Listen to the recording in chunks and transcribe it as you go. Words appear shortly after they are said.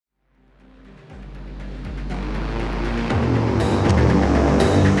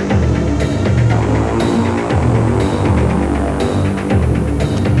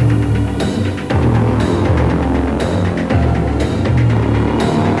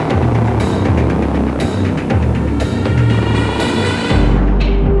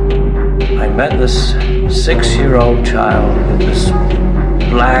met this 6-year-old child with this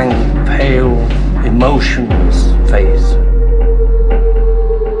blank, pale, emotionless face.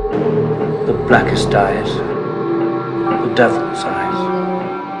 The blackest eyes, the devil's eyes.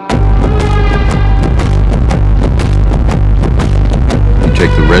 You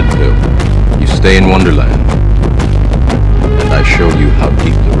take the red pill, you stay in Wonderland, and I show you how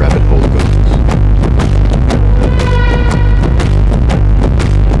deep the rabbit hole goes.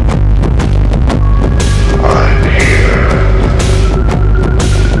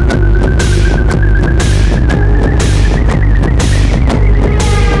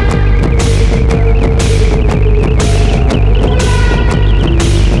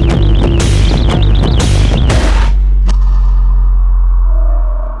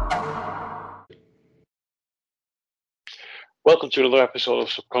 Welcome to another episode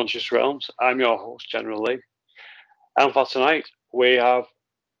of Subconscious Realms. I'm your host, General Lee. And for tonight, we have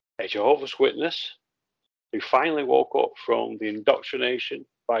a Jehovah's Witness who finally woke up from the indoctrination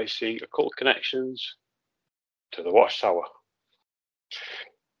by seeing occult connections to the Watchtower.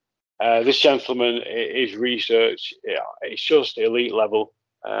 This gentleman, his research, it's just elite level,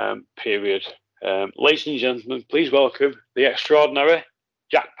 period. Ladies and gentlemen, please welcome the extraordinary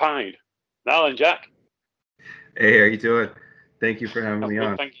Jack Pine. Now then, Jack. Hey, how you doing? Thank you for having me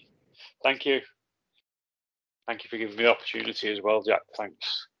on. Thank you. Thank you for giving me the opportunity as well, Jack.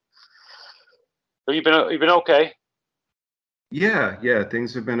 Thanks. Have you been okay? Yeah,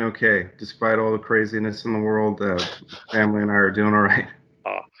 things have been okay. Despite all the craziness in the world, family and I are doing all right.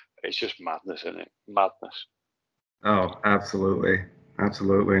 Oh, it's just madness, isn't it? Madness. Oh, absolutely. That's the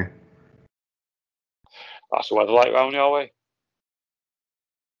weather like round your way?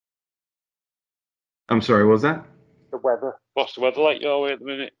 I'm sorry, what was that? The weather. What's the weather like your way at the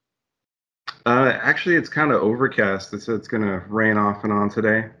minute? Actually, it's kind of overcast. It's going to rain off and on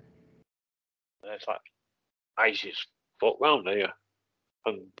today. It's like icy as fuck round here.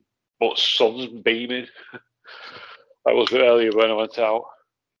 But sun's beaming. That was earlier when I went out.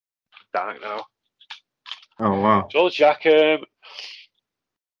 Dark now. Oh, wow. So, Jack, I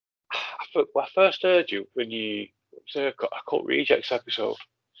first heard you when you was a Occult Rejects episode.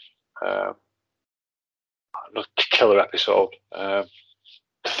 Another killer episode.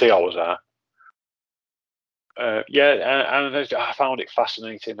 3 hours there. And I found it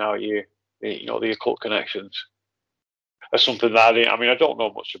fascinating how the occult connections are something that I don't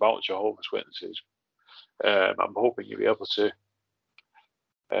know much about Jehovah's Witnesses. I'm hoping you'll be able to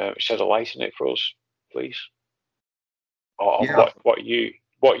shed a light on it for us, please. Or Yeah.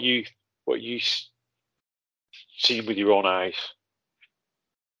 what you seen with your own eyes.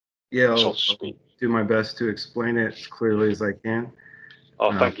 Yeah, so I'll to speak. do my best to explain it as clearly as I can.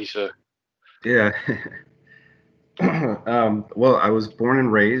 Oh, thank you, sir. Yeah. Well, I was born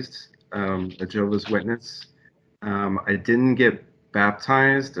and raised a Jehovah's Witness. I didn't get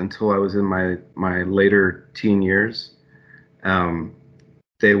baptized until I was in my later teen years.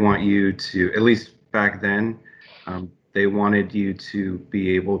 They want you to, at least back then, they wanted you to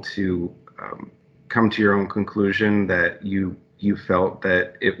be able to come to your own conclusion that you felt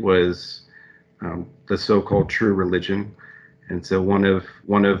that it was the so-called true religion. And so one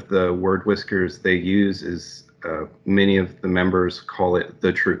of the word whiskers they use is many of the members call it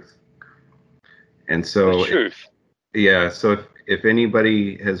the truth. And so the truth. So if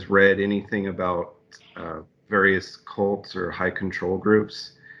anybody has read anything about various cults or high control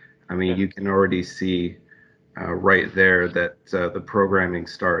groups, you can already see right there that the programming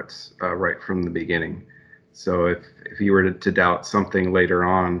starts right from the beginning. So if you were to doubt something later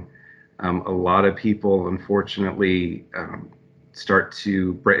on, a lot of people unfortunately start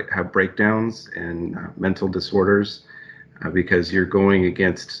to have breakdowns and mental disorders because you're going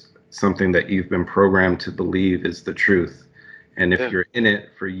against something that you've been programmed to believe is the truth. And if you're in it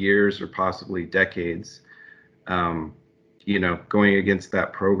for years or possibly decades, going against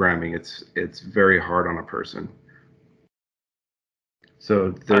that programming, it's very hard on a person.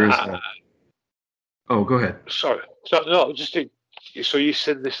 So there's oh, go ahead. Sorry. So you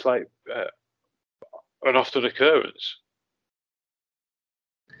said this like an often occurrence?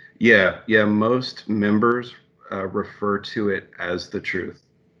 Yeah. Most members refer to it as the truth.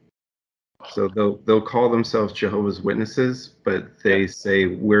 So they'll call themselves Jehovah's Witnesses, but they say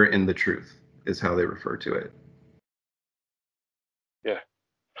we're in the truth is how they refer to it.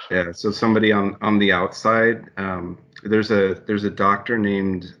 Yeah. So somebody on the outside, there's a doctor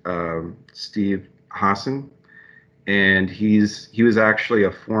named Steve Hassan, and he was actually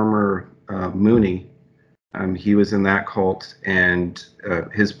a former Moonie. He was in that cult, and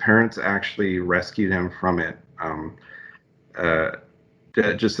his parents actually rescued him from it.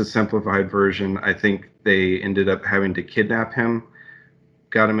 just a simplified version. I think they ended up having to kidnap him,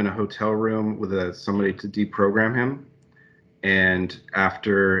 got him in a hotel room with somebody to deprogram him. And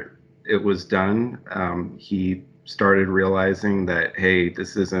after it was done, he started realizing that, hey,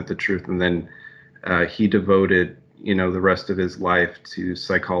 this isn't the truth. And then he devoted, the rest of his life to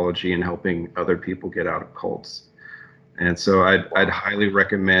psychology and helping other people get out of cults. And so I'd highly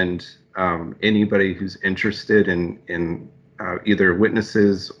recommend anybody who's interested in either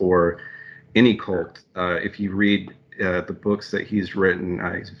witnesses or any cult. If you read the books that he's written,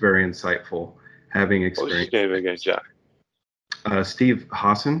 he's very insightful, having experience. What's his name again, Jack? Steve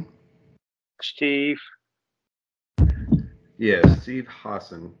Hassan. Steve. Yeah, Steve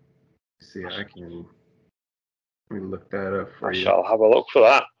Hassan. See, let me look that up for you. I shall have a look for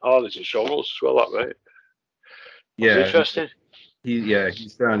that. Oh, there's a show notes as well, that right? Yeah, that's interesting.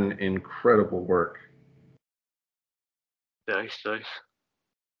 He's done incredible work. Nice.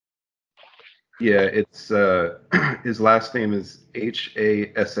 Yeah, it's his last name is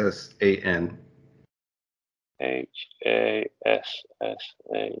Hassan. Hassan.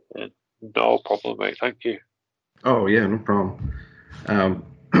 No problem, mate. Thank you. Oh yeah, no problem.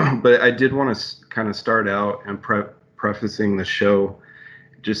 But I did want to kind of start out and prefacing the show,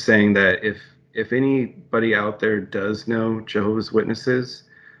 just saying that if anybody out there does know Jehovah's Witnesses,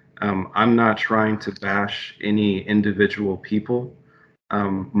 I'm not trying to bash any individual people.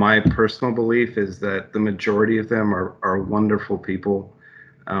 My personal belief is that the majority of them are wonderful people.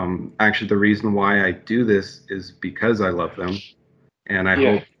 Actually, the reason why I do this is because I love them, and I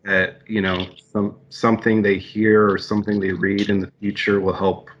hope that something they hear or something they read in the future will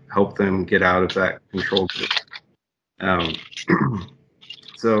help them get out of that control group.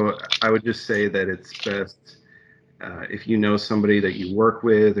 So I would just say that it's best if you know somebody that you work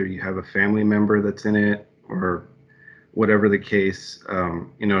with, or you have a family member that's in it, or whatever the case,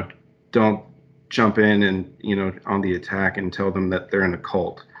 don't jump in and on the attack and tell them that they're in a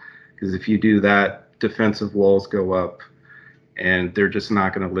cult, because if you do that, defensive walls go up, and they're just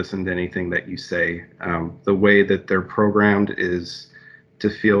not going to listen to anything that you say. The way that they're programmed is to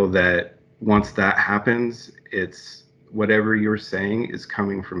feel that once that happens, it's whatever you're saying is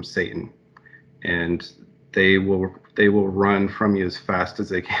coming from Satan, and they will run from you as fast as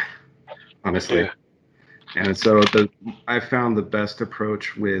they can, honestly. Yeah. And so I found the best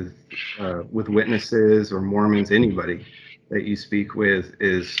approach with witnesses or Mormons, anybody that you speak with,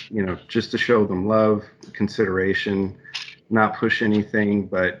 is just to show them love, consideration, not push anything,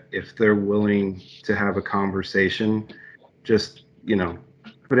 but if they're willing to have a conversation, just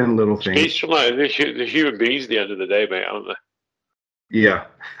put in little things. It's like the human beings at the end of the day, mate, aren't they? Yeah.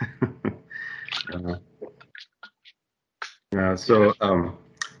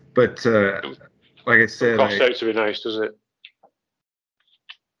 But like I said, cost out to be nice, does it?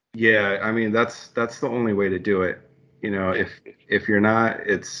 Yeah, I mean that's the only way to do it. If you're not,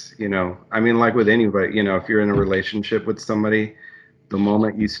 it's I mean, like with anybody, if you're in a relationship with somebody, the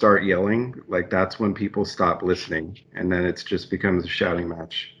moment you start yelling, like that's when people stop listening, and then it just becomes a shouting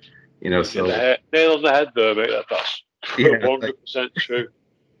match. So nail on the head there, mate. That's 100% true.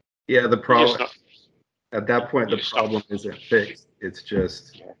 Yeah, the problem at that point, the problem isn't fixed. It's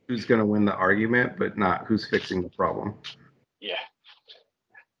just who's going to win the argument, but not who's fixing the problem. Yeah.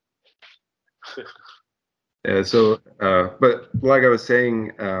 So, but like I was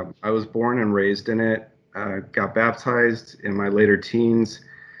saying, I was born and raised in it, got baptized in my later teens.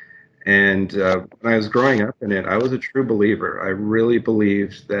 And when I was growing up in it, I was a true believer. I really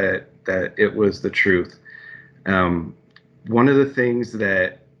believed that it was the truth. One of the things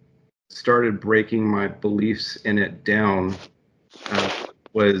that started breaking my beliefs in it down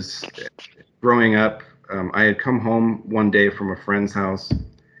was growing up. I had come home one day from a friend's house,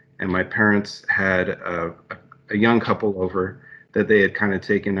 and my parents had a young couple over that they had kind of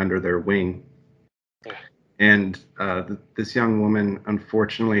taken under their wing. And this young woman,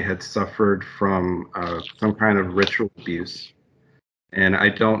 unfortunately, had suffered from some kind of ritual abuse. And I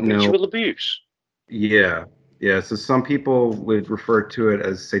don't know. Ritual abuse? Yeah. So some people would refer to it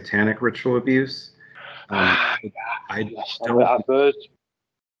as satanic ritual abuse. I don't. I've heard.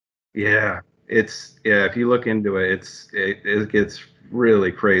 Yeah. If you look into it, it gets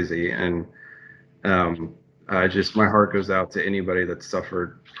really crazy, and my heart goes out to anybody that's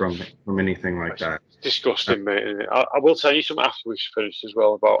suffered from anything like that. Disgusting, mate. I will tell you something after we've finished as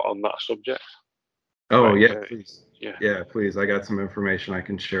well on that subject. Oh, yeah, please. Yeah, please. I got some information I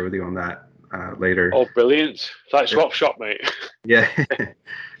can share with you on that later. Oh, brilliant. Like swap shop, mate. Yeah.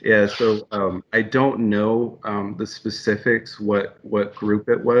 Yeah, so I don't know the specifics, what group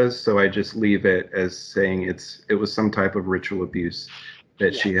it was, so I just leave it as saying it was some type of ritual abuse.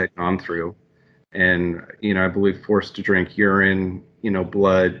 that she had gone through. And, I believe forced to drink urine,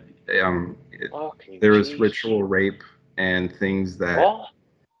 blood. There was ritual rape and things that, what?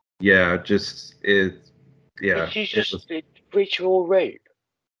 Yeah, just, yeah. Ritual rape?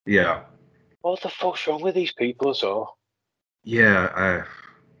 Yeah. What the fuck's wrong with these people, so? Yeah,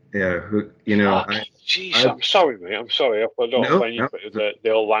 Jeez, I'm sorry, mate. I'm sorry. I don't offend you for the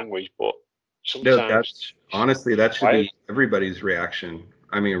old language, but sometimes. Honestly, that should be everybody's reaction.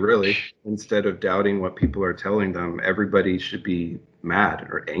 I mean, really, instead of doubting what people are telling them, everybody should be mad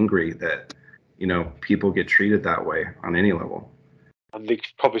or angry that, people get treated that way on any level. And they're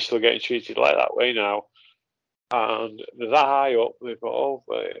probably still getting treated like that way now. And they're that high up, they've got,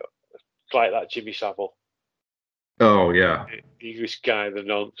 it's like that Jimmy Savile. Oh, yeah. English guy, the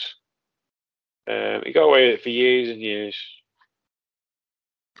nonce. He got away with it for years and years.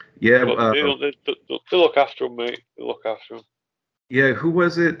 Yeah. They look after him, mate. They look after him. Yeah, who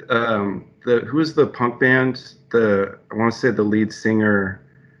was it? Who was the punk band? I want to say the lead singer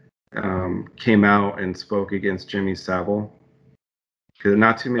came out and spoke against Jimmy Savile. Because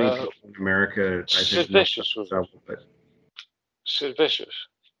not too many people in America, I think, Sid Vicious was it. Sid Vicious.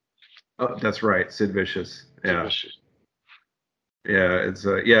 Oh, that's right, Sid Vicious. Yeah. Sid Vicious.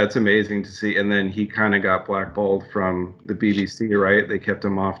 Yeah, it's amazing to see. And then he kind of got blackballed from the BBC, right? They kept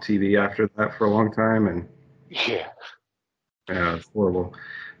him off TV after that for a long time, and yeah, it's horrible.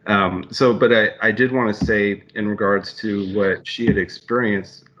 But I did want to say, in regards to what she had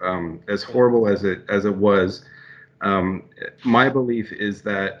experienced, as horrible as it was, my belief is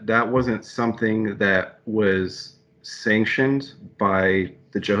that wasn't something that was sanctioned by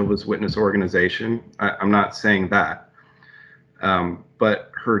the Jehovah's Witness organization. I'm not saying that.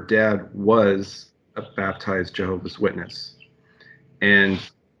 But her dad was a baptized Jehovah's Witness. And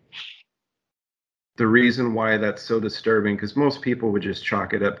the reason why that's so disturbing, because most people would just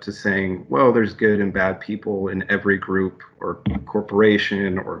chalk it up to saying, well, there's good and bad people in every group or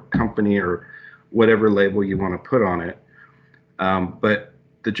corporation or company or whatever label you want to put on it. But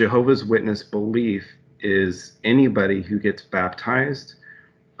the Jehovah's Witness belief is anybody who gets baptized,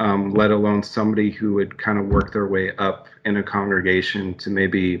 let alone somebody who would kind of work their way up in a congregation to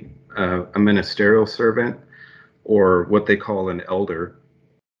maybe a ministerial servant or what they call an elder.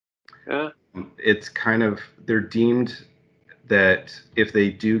 Yeah. It's kind of, they're deemed that if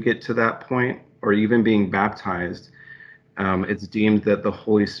they do get to that point or even being baptized, it's deemed that the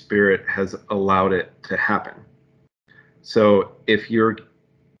Holy Spirit has allowed it to happen. So if you're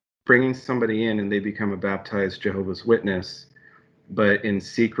bringing somebody in and they become a baptized Jehovah's Witness, but in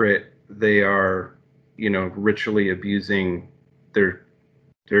secret they are, ritually abusing their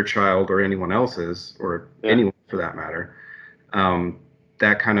child or anyone else's, or anyone for that matter,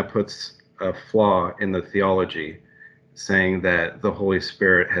 that kind of puts a flaw in the theology, saying that the Holy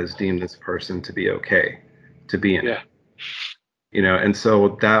Spirit has deemed this person to be okay to be in it. And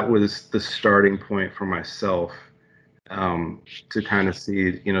so that was the starting point for myself, to kind of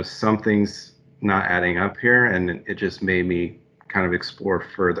see, something's not adding up here, and it just made me kind of explore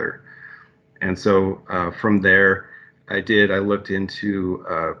further. And so from there, I looked into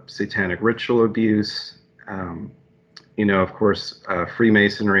satanic ritual abuse, of course,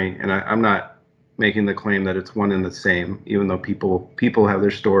 Freemasonry, and I'm not making the claim that it's one and the same, even though people have their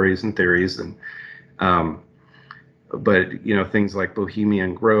stories and theories, and but things like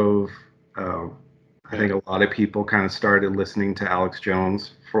Bohemian Grove. I think a lot of people kind of started listening to Alex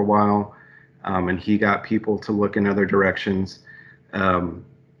Jones for a while, and he got people to look in other directions.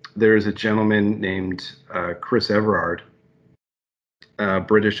 There's a gentleman named Chris Everard, a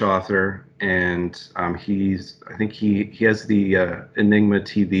British author, and I think he has the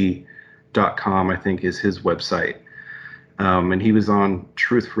enigmatv.com, I think is his website. And he was on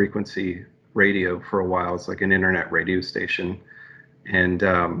Truth Frequency Radio for a while. It's like an internet radio station. And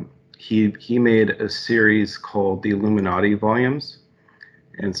he made a series called the Illuminati Volumes.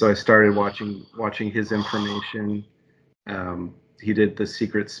 And so I started watching his information. He did The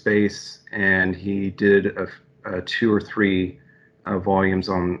Secret Space, and he did a 2 or 3 volumes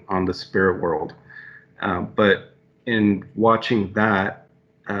on the spirit world. But in watching that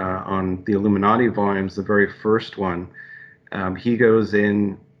on the Illuminati Volumes, the very first one, he goes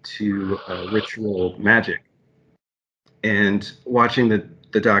into ritual magic. And watching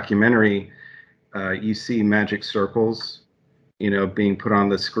the documentary, you see magic circles, being put on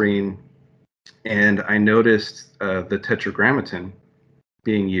the screen. And I noticed the tetragrammaton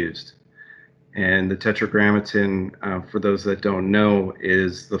being used. And the tetragrammaton, for those that don't know,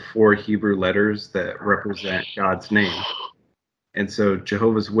 is the 4 Hebrew letters that represent God's name. And so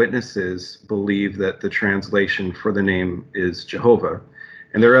Jehovah's Witnesses believe that the translation for the name is Jehovah.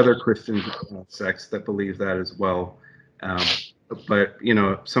 And there are other Christian sects that believe that as well. But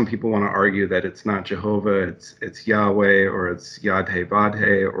some people want to argue that it's not Jehovah, it's Yahweh, or it's Yadhe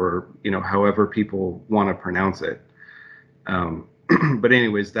Vadhe, or however people want to pronounce it. But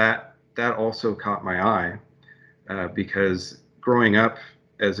anyways, that also caught my eye because growing up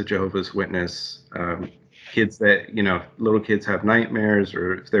as a Jehovah's Witness, kids that little kids have nightmares,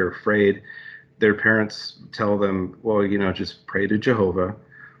 or if they're afraid, their parents tell them, well, just pray to Jehovah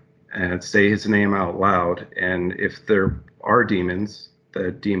and say his name out loud, and if there are demons,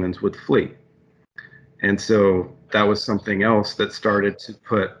 the demons would flee. And so that was something else that started to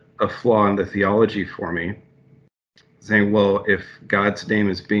put a flaw in the theology for me, saying, well, if God's name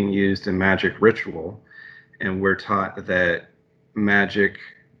is being used in magic ritual, and we're taught that magic,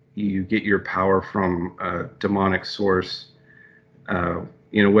 you get your power from a demonic source,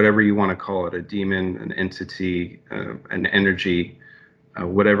 whatever you want to call it, a demon, an entity, an energy,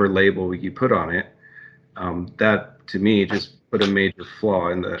 whatever label you put on it, that to me just put a major flaw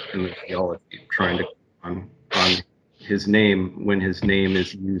in the theology, trying to on his name when his name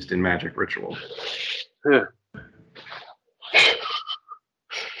is used in magic ritual.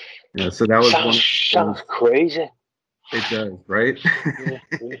 Yeah, so that was sounds crazy. It does, right? Yeah.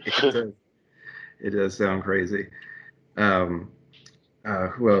 It does sound crazy. Who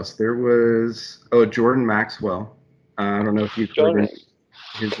else? There was Jordan Maxwell. I don't know if you've heard his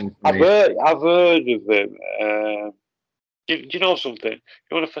information. I've heard of him. Do you know something?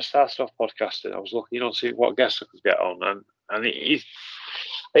 When I first started off podcasting, I was looking, see what guests I could get on, and I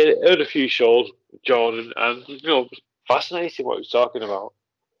heard a few shows, Jordan, and it was fascinating what he was talking about.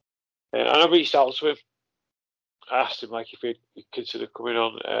 And I reached out to him. I asked him if he'd consider coming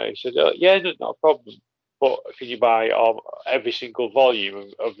on. He said, "Yeah, not a problem. But can you buy every single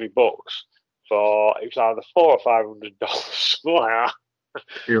volume of my books for it was either $400 or $500?"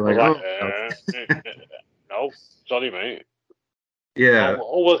 You're like, no, sorry, mate. Yeah.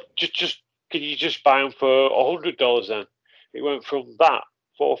 Well, just can you just buy them for $100 then? It went from that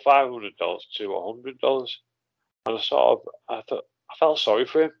 $400 or $500 to $100, and I felt sorry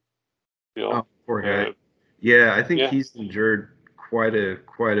for him. Poor guy. Yeah, I think he's endured quite a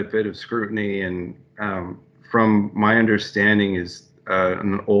bit of scrutiny, and from my understanding, is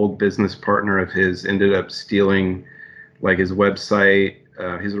an old business partner of his ended up stealing his website,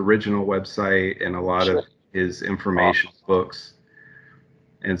 his original website, and a lot of his information books.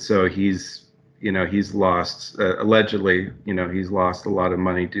 And so he's lost allegedly, he's lost a lot of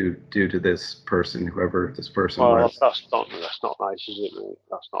money due to this person, whoever this person was. That's not nice, is it? Really?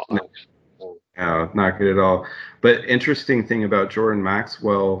 That's not nice. No, not good at all. But interesting thing about Jordan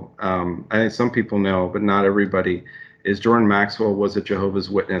Maxwell, I think some people know, but not everybody, is Jordan Maxwell was a Jehovah's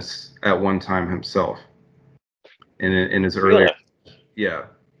Witness at one time himself. In his earlier, yeah.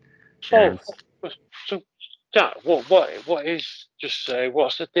 So Jack, what is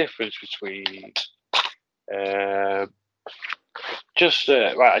what's the difference between a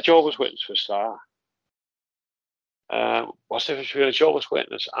Jehovah's Witness for a start? What's the difference between a Jehovah's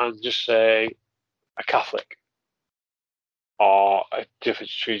Witness and just say a Catholic, or a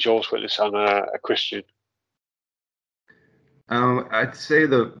difference between a Jehovah's Witness and a Christian? I'd say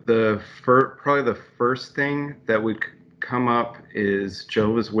probably the first thing that would come up is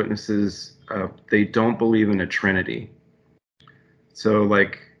Jehovah's Witnesses. They don't believe in a Trinity. So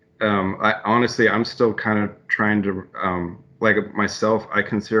I'm still kind of trying to myself. I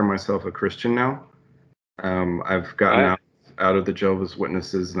consider myself a Christian now. I've gotten out of the Jehovah's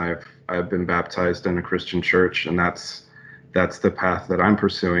Witnesses, and I've been baptized in a Christian church, and that's the path that I'm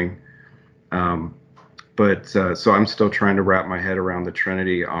pursuing. But so I'm still trying to wrap my head around the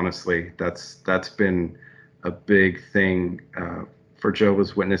Trinity. Honestly, that's been a big thing for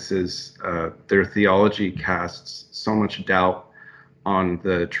Jehovah's Witnesses. Their theology casts so much doubt on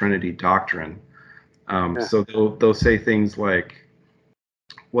the Trinity doctrine. So they'll say things like,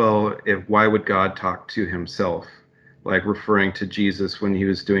 well, why would God talk to himself? Referring to Jesus when he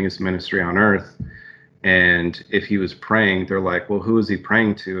was doing his ministry on earth. And if he was praying, they're like, well, who is he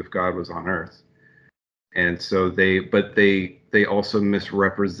praying to if God was on earth? And so they also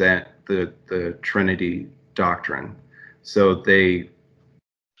misrepresent the Trinity doctrine. So they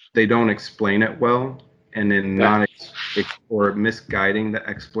don't explain it well, and then or misguiding the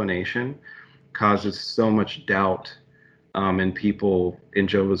explanation causes so much doubt in people in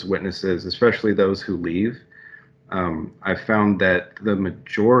Jehovah's Witnesses, especially those who leave. I found that the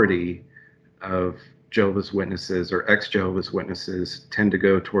majority of Jehovah's Witnesses or ex-Jehovah's Witnesses tend to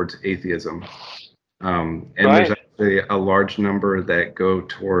go towards atheism. There's actually a large number that go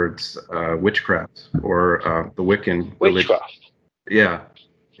towards witchcraft or the Wiccan religion. Witchcraft? Yeah,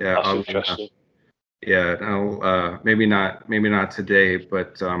 yeah. That's interesting. Yeah, I'll maybe not today,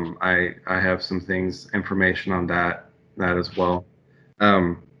 but I have some information on that as well.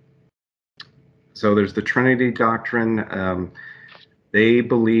 Um, so there's the Trinity doctrine. They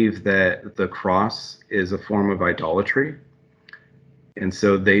believe that the cross is a form of idolatry, and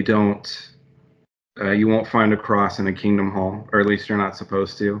so they don't. You won't find a cross in a kingdom hall, or at least you're not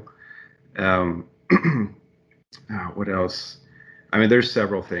supposed to. Um, what else? I mean, there's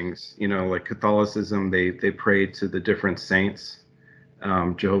several things. Like Catholicism, they pray to the different saints.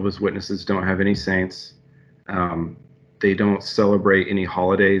 Jehovah's Witnesses don't have any saints. Um, they don't celebrate any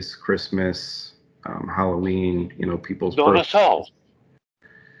holidays, Christmas, Halloween. People's None birth. at all.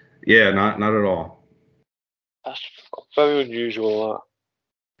 Yeah, not at all. That's very unusual.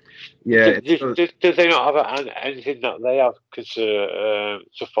 Yeah, Did they not have anything that they have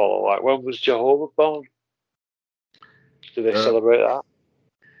to follow? Like, when was Jehovah born? Do they celebrate that?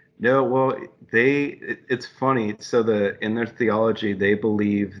 No, well, it's funny. So in their theology, they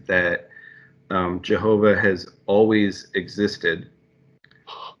believe that Jehovah has always existed.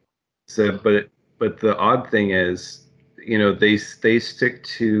 So, but the odd thing is, they stick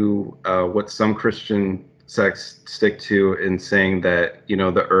to what some Christian sects stick to in saying that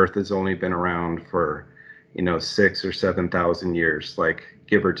the Earth has only been around for 6 or 7 thousand years, like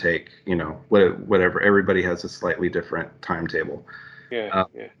give or take. Whatever. Everybody has a slightly different timetable. Yeah,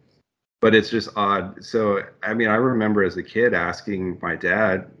 yeah. But it's just odd. So, I mean, I remember as a kid asking my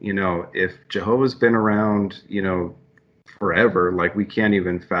dad, if Jehovah's been around, forever, like we can't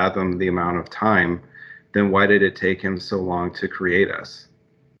even fathom the amount of time, then why did it take him so long to create us?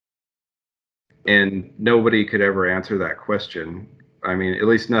 And nobody could ever answer that question. I mean, at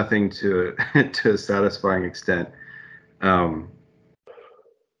least nothing to to a satisfying extent. Yeah.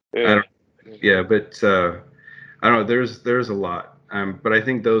 But I don't know. There's a lot, but I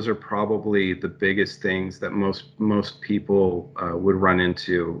think those are probably the biggest things that most people would run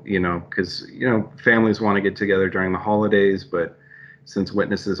into. Because families want to get together during the holidays, but since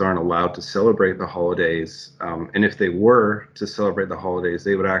witnesses aren't allowed to celebrate the holidays, and if they were to celebrate the holidays,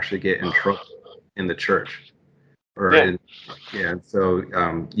 they would actually get in trouble in the church. So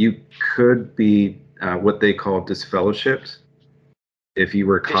you could be what they call disfellowshipped if you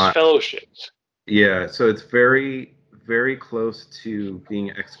were caught. Disfellowshipped. Yeah, so it's very, very close to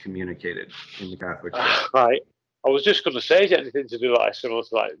being excommunicated in the Catholic Church. Right. I was just going to say, is it anything to do like similar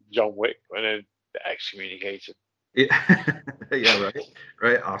to like John Wick when they're excommunicated? Yeah, yeah,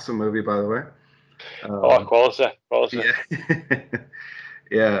 right. Awesome movie, by the way. Quality.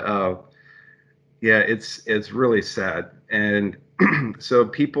 Yeah, yeah, It's really sad, and so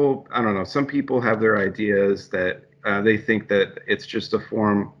people, I don't know. Some people have their ideas that they think that it's just a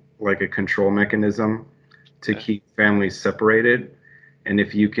form, like a control mechanism to keep families separated. And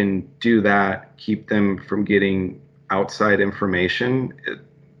if you can do that, keep them from getting outside information,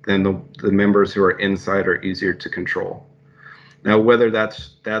 then the members who are inside are easier to control. Now, whether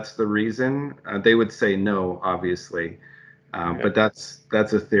that's the reason, they would say no, obviously. But that's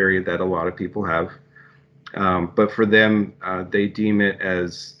a theory that a lot of people have. But for them, they deem it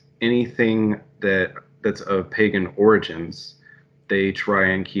as anything that's of pagan origins. They try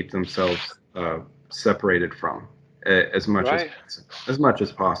and keep themselves separated from as much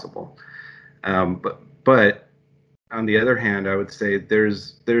as possible. But on the other hand, I would say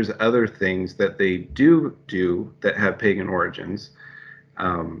there's other things that they do that have pagan origins.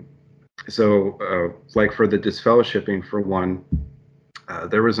 Like for the disfellowshipping, for one,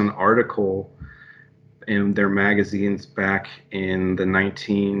 there was an article in their magazines back in the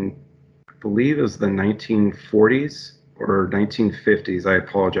I believe it was the 1940s or 1950s. I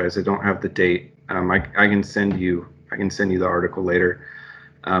apologize, I don't have the date. I can send you the article later.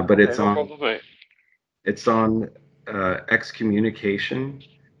 But it's on excommunication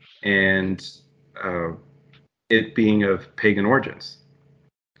and it being of pagan origins.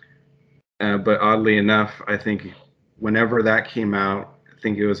 But oddly enough, I think whenever that came out, I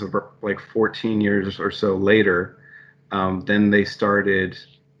think it was like 14 years or so later, then they started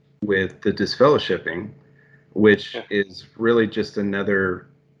with the disfellowshipping, which is really just a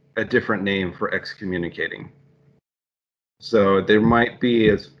different name for excommunicating. So there might be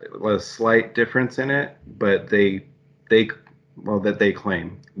a slight difference in it, but that they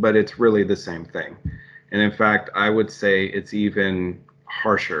claim, but it's really the same thing. And in fact, I would say it's even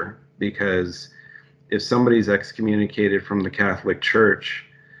harsher, because if somebody's excommunicated from the Catholic Church,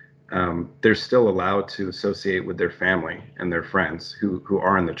 they're still allowed to associate with their family and their friends who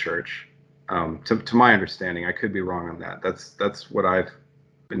are in the church. To my understanding, I could be wrong on that. That's what I've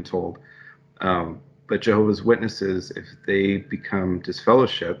been told. But Jehovah's Witnesses, if they become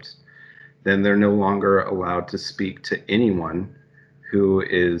disfellowshipped, then they're no longer allowed to speak to anyone who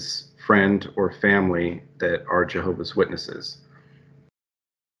is friend or family that are Jehovah's Witnesses.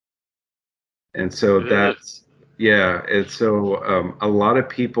 And so that's, yeah. And so a lot of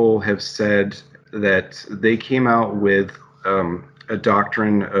people have said that they came out with a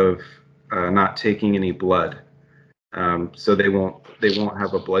doctrine of not taking any blood. So they won't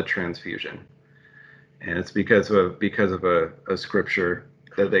have a blood transfusion. And it's because of a scripture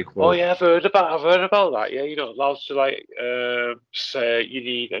that they quote. Oh yeah, I've heard about that. Yeah, you're not allowed to like say you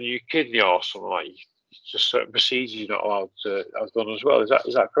need a new kidney or something like. Just certain procedures you're not allowed to have done as well. Is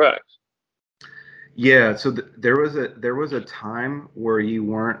that correct? Yeah. So there was a time where you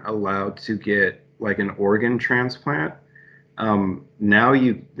weren't allowed to get like an organ transplant. Now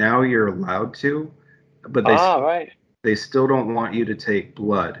you're allowed to, but they still don't want you to take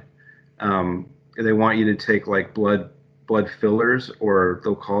blood. They want you to take like blood fillers, or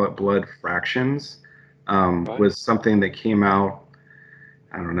they'll call it blood fractions. Was something that came out,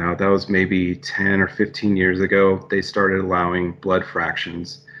 I don't know, that was maybe 10 or 15 years ago. They started allowing blood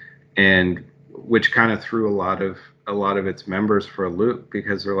fractions, and which kind of threw a lot of its members for a loop,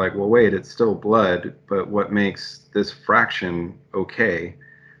 because they're like, well, wait, it's still blood, but what makes this fraction okay,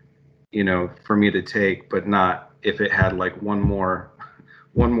 for me to take, but not if it had like one more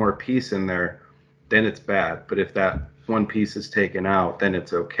piece in there, then it's bad. But if that one piece is taken out, then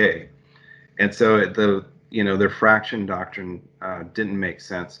it's okay. And so their fraction doctrine didn't make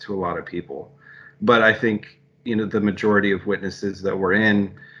sense to a lot of people. But I think, the majority of witnesses that were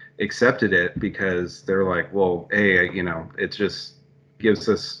in accepted it, because they're like, well, hey, it just gives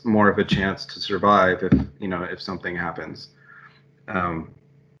us more of a chance to survive if something happens.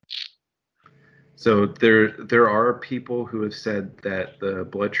 So there are people who have said that the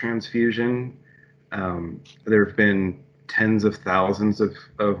blood transfusion, there have been tens of thousands of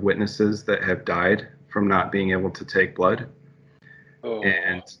witnesses that have died from not being able to take blood. Oh.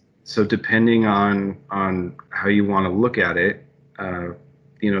 And so depending on how you want to look at it,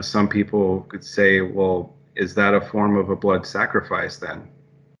 some people could say, well, is that a form of a blood sacrifice then?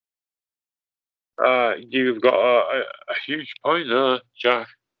 You've got a huge point there, Jack.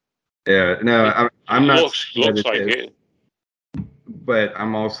 Yeah, no, I'm not. Looks like it. But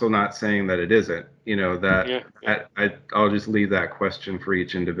I'm also not saying that it isn't. I'll just leave that question for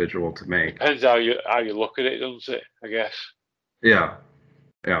each individual to make. Depends how you look at it, doesn't it? I guess. Yeah.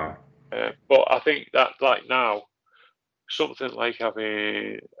 But I think that like now, something like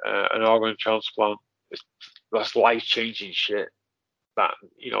having an organ transplant, that's life-changing shit. That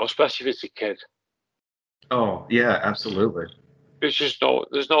especially if it's a kid. Oh yeah, absolutely. There's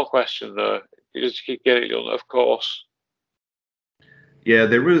no question there. You just get it done, of course. Yeah,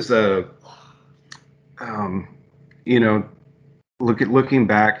 there was looking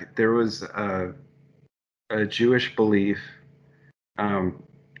back, there was a Jewish belief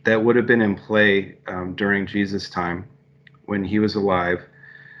that would have been in play during Jesus' time when he was alive,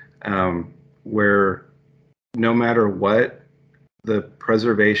 where no matter what, the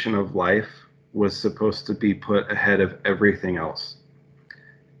preservation of life was supposed to be put ahead of everything else.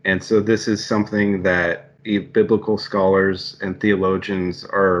 And so this is something that biblical scholars and theologians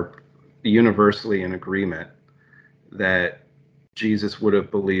are universally in agreement that Jesus would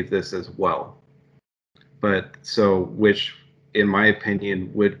have believed this as well. But so, which in my opinion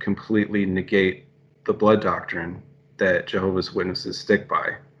would completely negate the blood doctrine that Jehovah's Witnesses stick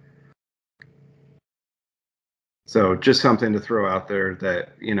by. So just something to throw out there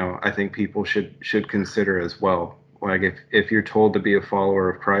that, I think people should consider as well. Like if you're told to be a follower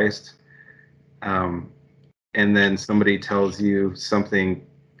of Christ, and then somebody tells you something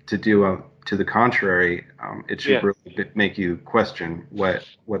to do to the contrary, it should really make you question what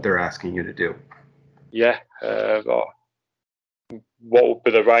they're asking you to do. Yeah. What would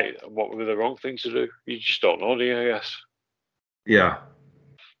be the right and what would be the wrong thing to do? You just don't know, do you, I guess? Yeah.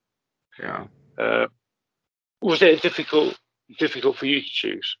 Was it difficult for you to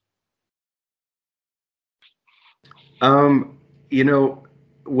choose? When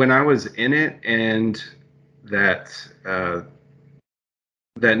I was in it, and that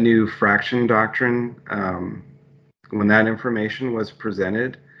new fraction doctrine, when that information was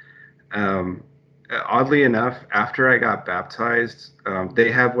presented, oddly enough, after I got baptized,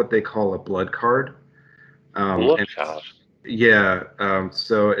 they have what they call a blood card. Blood card? Yeah.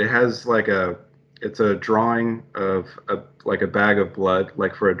 So it has it's a drawing of a bag of blood,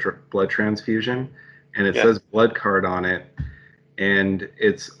 like for a blood transfusion, and it says blood card on it. And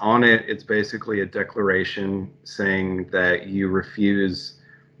it's basically a declaration saying that you refuse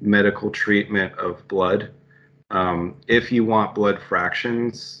medical treatment of blood. If you want blood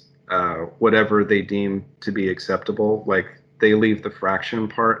fractions, whatever they deem to be acceptable, like they leave the fraction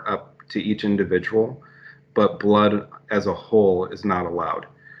part up to each individual, but blood as a whole is not allowed.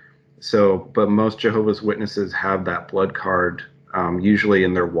 So, but most Jehovah's Witnesses have that blood card, usually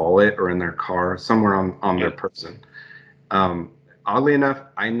in their wallet or in their car, somewhere on their person. Oddly enough,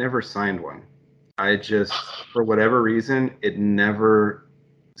 I never signed one. I just, for whatever reason, it never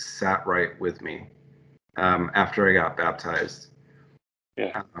sat right with me after I got baptized.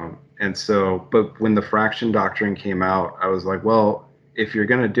 Yeah. And so, but when the fraction doctrine came out, I was like, well, if you're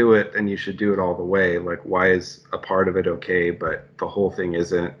going to do it, then you should do it all the way. Like, why is a part of it okay, but the whole thing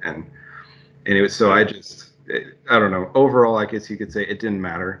isn't? And anyway, so I don't know. Overall, I guess you could say it didn't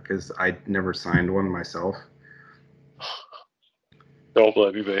matter because I never signed one myself. Don't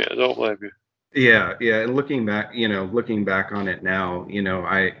blame you, mate. I don't blame you. Yeah. And looking back on it now,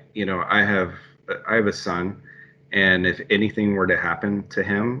 I have a son, and if anything were to happen to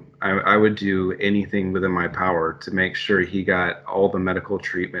him, I would do anything within my power to make sure he got all the medical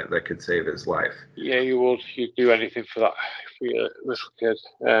treatment that could save his life. Yeah, you would. You'd do anything for that for your little kid.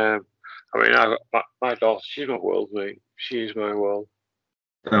 I mean, I got my daughter. She's my world, mate. She's my world.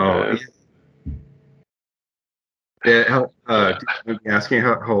 Oh, yeah. How, do you asking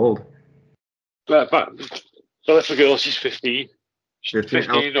how old? But the little girl, she's 15. She's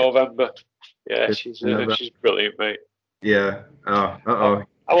 15 in November. Yeah, she's brilliant, mate. Yeah. Oh. How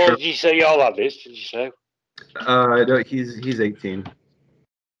old did you say your lad is? Did you say? No, he's 18.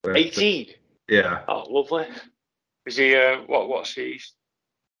 18. Yeah. Oh, lovely. Is he? What's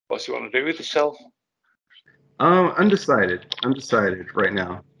he want to do with himself? Undecided right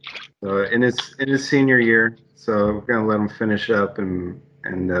now. So in his senior year, so we're gonna let him finish up and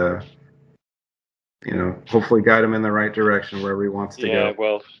hopefully guide him in the right direction wherever he wants to go. Yeah,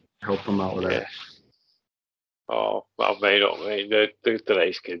 well, help him out with that. Oh, well, mate. They're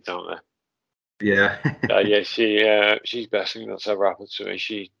today's kids, aren't they? Yeah. Yeah. She's the best thing that's ever happened to me.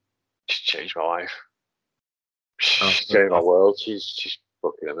 She changed my life. She's changed my world. She's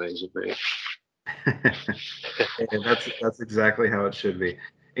fucking amazing, mate. Yeah, that's exactly how it should be.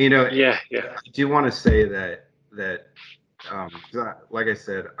 Yeah. I do want to say that like I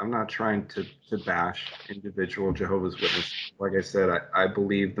said, I'm not trying to bash individual Jehovah's Witnesses. Like I said, I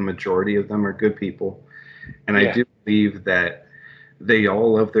believe the majority of them are good people, and I do believe that they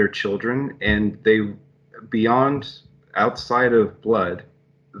all love their children, and they, outside of blood,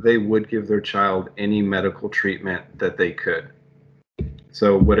 they would give their child any medical treatment that they could.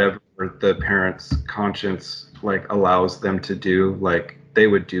 So whatever the parents' conscience allows them to do, they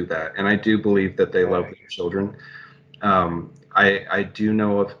would do that. And I do believe that they love their children. I do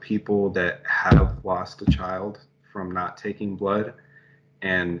know of people that have lost a child from not taking blood,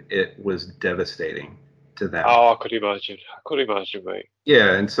 and it was devastating to them. Oh, I could imagine, mate.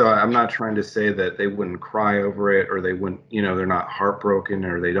 Yeah, and so I'm not trying to say that they wouldn't cry over it, or they wouldn't, they're not heartbroken,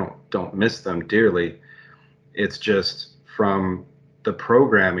 or they don't miss them dearly. It's just from the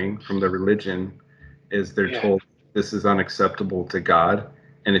programming, from the religion, is they're told this is unacceptable to God,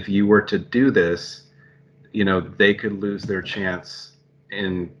 and if you were to do this, they could lose their chance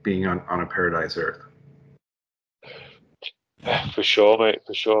in being on a paradise earth. For sure, mate.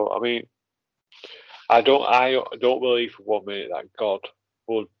 For sure. I mean, I don't believe for 1 minute that God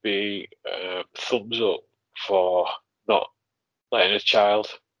would be thumbs up for not letting a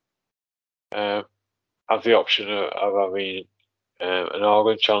child have the option of having an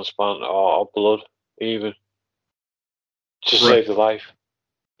organ transplant or blood, even to save the life.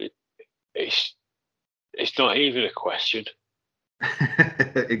 It's not even a question.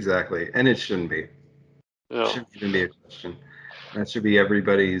 Exactly, and it shouldn't be. No. It shouldn't even be a question. That should be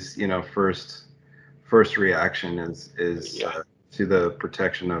everybody's, first reaction is to the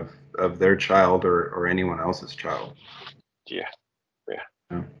protection of their child or anyone else's child. Yeah.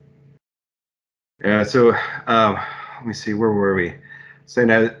 Yeah. So let me see, where were we? So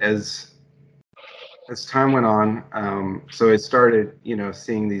now, as time went on, so it started,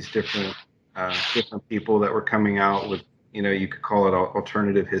 seeing these different people that were coming out with, you could call it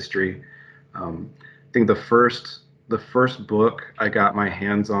alternative history. I think the first book I got my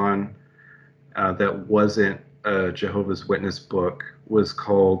hands on that wasn't a Jehovah's Witness book was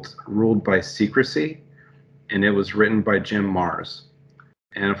called Ruled by Secrecy, and it was written by Jim Mars.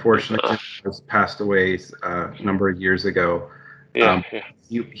 And unfortunately, Jim Mars passed away a number of years ago.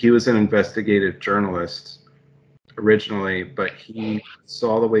 He was an investigative journalist originally, but he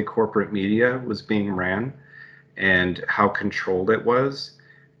saw the way corporate media was being ran and how controlled it was.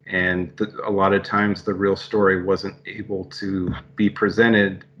 and a lot of times the real story wasn't able to be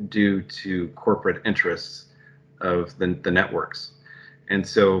presented due to corporate interests of the networks. And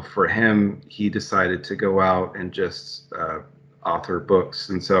so for him, he decided to go out and just author books.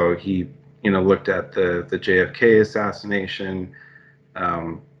 And so he, looked at the JFK assassination.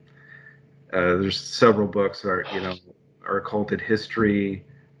 There's several books, Our Occulted History.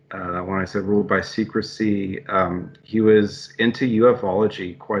 That one I said, Ruled by Secrecy. He was into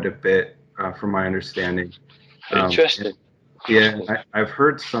ufology quite a bit, from my understanding. Interesting. I've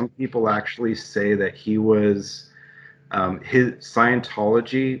heard some people actually say that he was. His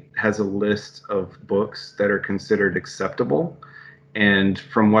Scientology has a list of books that are considered acceptable, and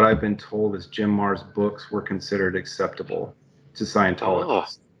from what I've been told, is Jim Marrs' books were considered acceptable to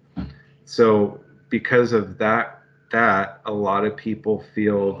Scientologists. Oh. So because of that, a lot of people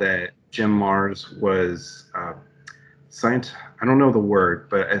feel that Jim Marrs was I don't know the word,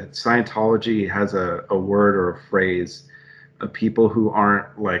 but Scientology has a word or a phrase of people who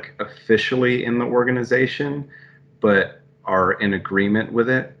aren't like officially in the organization, but are in agreement with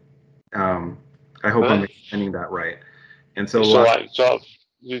it. I hope I'm explaining that right. And so,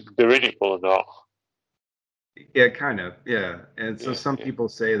 they're in it or not? Yeah, kind of. Yeah, and so some people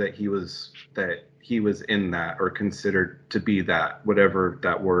say that he was in that, or considered to be that, whatever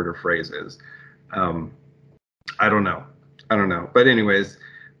that word or phrase is. I don't know. But anyways,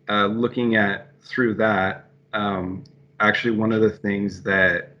 looking through that, actually one of the things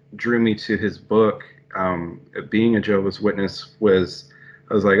that drew me to his book, being a Jehovah's Witness, was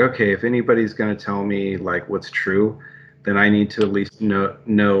I was like, okay, if anybody's going to tell me like what's true, then I need to at least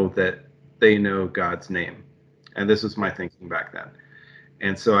know that they know God's name. And this was my thinking back then.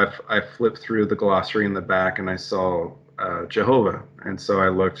 And so I flipped through the glossary in the back, and I saw Jehovah. And so I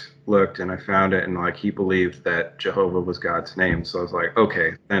looked and I found it, and like he believed that Jehovah was God's name. So I was like,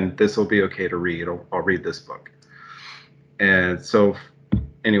 okay, then this will be okay to read. I'll read this book. And so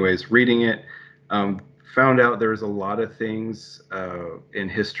anyways, reading it, found out there's a lot of things in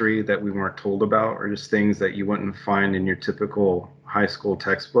history that we weren't told about, or just things that you wouldn't find in your typical high school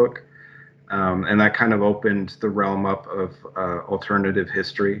textbook. And that kind of opened the realm up of alternative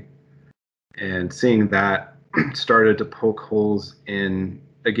history. And seeing that started to poke holes in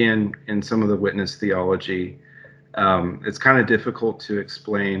some of the witness theology. It's kind of difficult to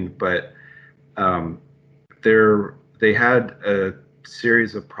explain, but they had a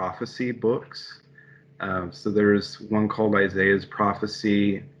series of prophecy books. So there's one called Isaiah's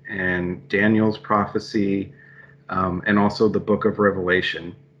Prophecy and Daniel's Prophecy, and also the Book of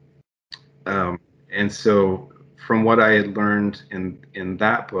Revelation. And so from what I had learned in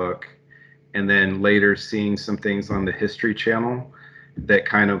that book, and then later seeing some things on the History Channel that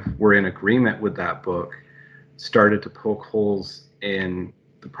kind of were in agreement with that book, started to poke holes in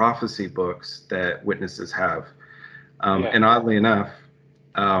the prophecy books that witnesses have. And oddly enough,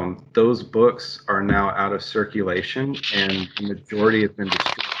 those books are now out of circulation, and the majority have been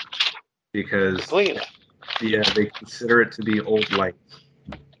destroyed because they consider it to be old light.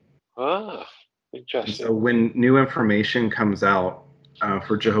 Ah, interesting. And so when new information comes out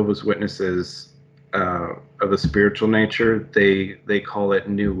for Jehovah's Witnesses of a spiritual nature, they call it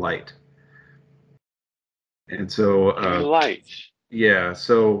new light. And so new light. Yeah,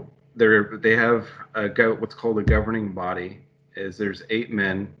 so they have what's called a governing body. There's 8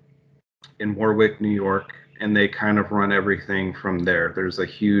 men in Warwick, New York, and they kind of run everything from there. There's a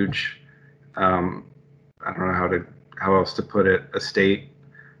huge, I don't know how else to put it, estate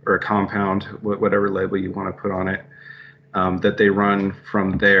or a compound, whatever label you want to put on it, that they run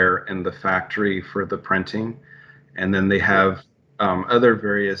from there, in the factory for the printing. And then they have other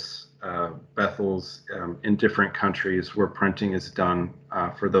various Bethels in different countries where printing is done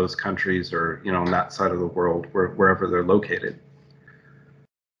for those countries, or on that side of the world, wherever they're located.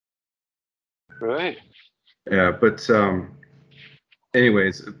 Right. Yeah, but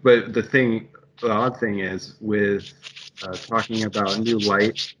anyways, but the odd thing is with talking about new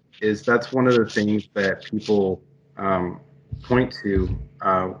light, is that's one of the things that people point to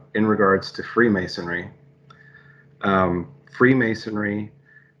in regards to Freemasonry. Freemasonry,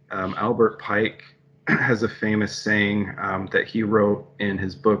 Albert Pike has a famous saying that he wrote in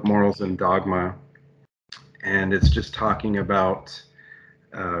his book Morals and Dogma, and it's just talking about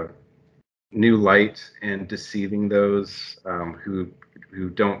new light and deceiving those who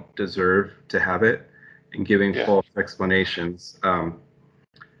don't deserve to have it, and giving false explanations.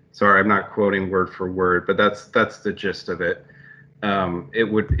 Sorry, I'm not quoting word for word, but that's the gist of it.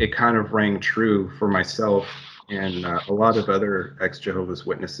 It kind of rang true for myself and a lot of other ex-Jehovah's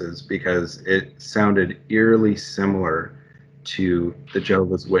Witnesses, because it sounded eerily similar to the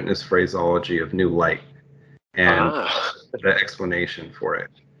Jehovah's Witness phraseology of new light and the explanation for it.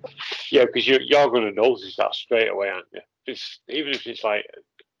 Yeah, because you're going to notice that straight away, aren't you? Even if it's like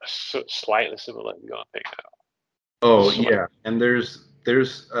slightly similar, you're going to think that. Oh yeah, and there's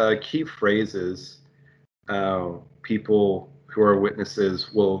key phrases people who are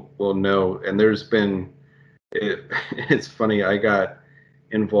witnesses will know, and there's been it's funny. I got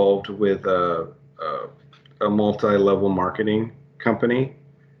involved with a multi-level marketing company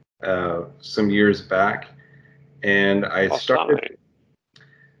some years back, and I started.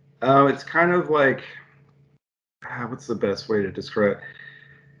 It's kind of like what's the best way to describe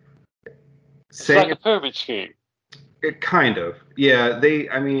it? It's like a pyramid scheme. It kind of, yeah.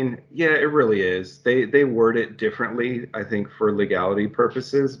 It really is. They word it differently, I think, for legality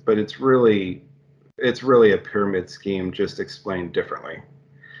purposes, but it's really a pyramid scheme, just explained differently.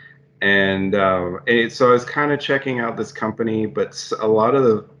 And so I was kind of checking out this company, but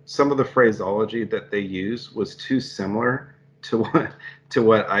some of the phraseology that they use was too similar to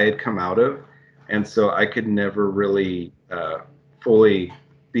what I had come out of, and so I could never really fully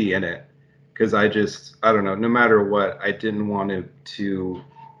be in it. Because I don't know, no matter what, I didn't want to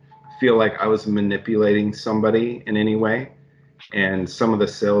feel like I was manipulating somebody in any way. And some of the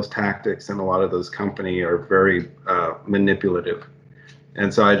sales tactics in a lot of those companies are very manipulative.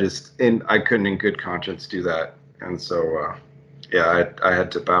 And so I couldn't in good conscience do that. And so, I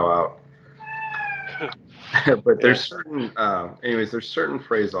had to bow out. But there's there's certain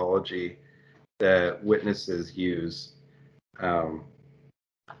phraseology that witnesses use.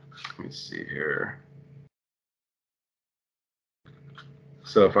 Let me see here.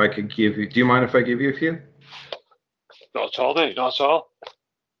 So if I could give you, do you mind if I give you a few? Not at all, mate. Not at all.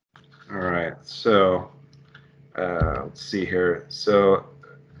 All right. So let's see here. So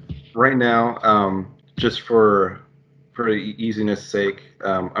right now, just for easiness sake,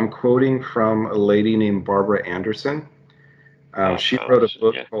 I'm quoting from a lady named Barbara Anderson. She wrote a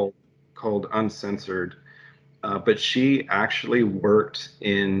book called Uncensored, but she actually worked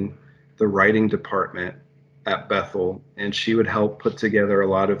in the writing department at Bethel, and she would help put together a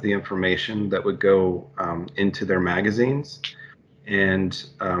lot of the information that would go into their magazines. And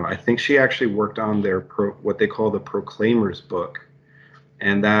I think she actually worked on their what they call the Proclaimers book,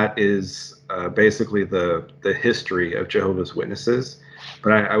 and that is basically the history of Jehovah's Witnesses.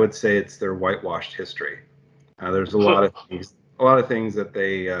 But I would say it's their whitewashed history. There's a lot of things that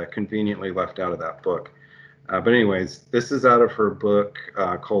they conveniently left out of that book. But anyways, this is out of her book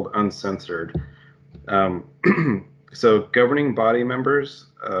called Uncensored. So governing body members,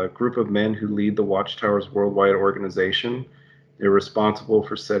 a group of men who lead the Watchtower's worldwide organization. They're responsible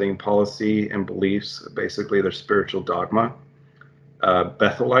for setting policy and beliefs, basically their spiritual dogma.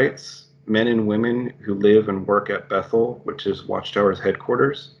 Bethelites, men and women who live and work at Bethel, which is Watchtower's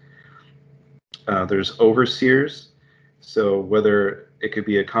headquarters. There's overseers, so whether it could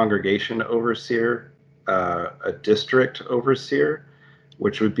be a congregation overseer, a district overseer,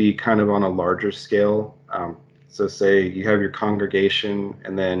 which would be kind of on a larger scale. So say you have your congregation,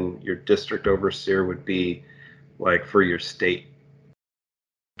 and then your district overseer would be like for your state,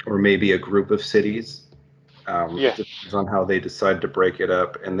 or maybe a group of cities. It depends on how they decide to break it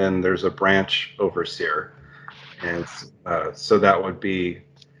up. And then there's a branch overseer. And so that would be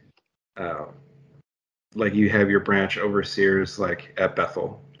like you have your branch overseers like at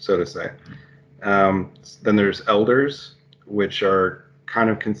Bethel, so to say. Then there's elders, which are kind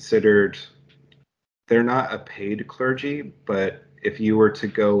of considered, they're not a paid clergy, but if you were to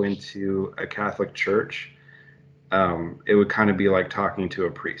go into a Catholic church, it would kind of be like talking to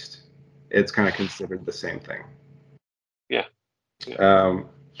a priest. It's kind of considered the same thing. Yeah.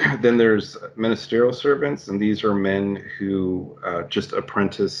 Then there's ministerial servants, and these are men who just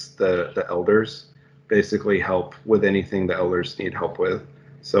apprentice the elders, basically help with anything the elders need help with.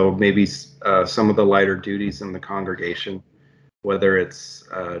 So maybe some of the lighter duties in the congregation, whether it's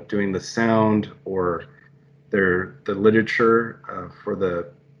doing the sound or the literature for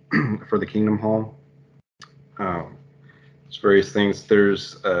the Kingdom Hall. There's various things.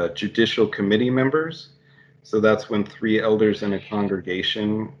 There's judicial committee members. So that's when 3 elders in a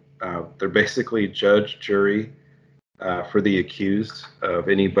congregation, they're basically judge, jury for the accused of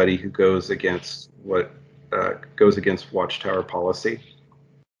anybody who goes against Watchtower policy.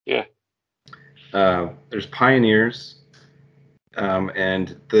 Yeah. There's pioneers,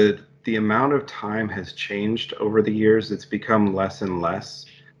 and the amount of time has changed over the years. It's become less and less.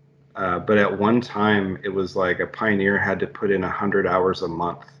 But at one time, it was like a pioneer had to put in 100 hours a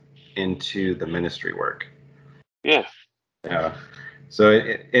month into the ministry work. Yeah. Yeah. So,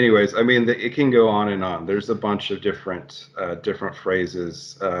 anyways, I mean, it can go on and on. There's a bunch of different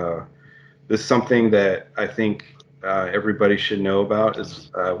phrases. This is something that I think everybody should know about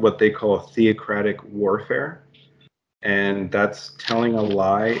is what they call theocratic warfare. And that's telling a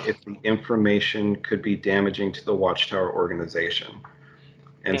lie if the information could be damaging to the Watchtower organization.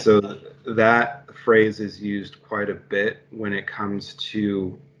 And so that phrase is used quite a bit when it comes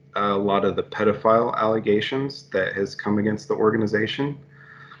to a lot of the pedophile allegations that has come against the organization.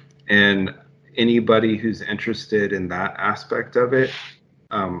 And anybody who's interested in that aspect of it,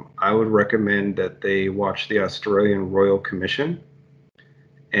 I would recommend that they watch the Australian Royal Commission.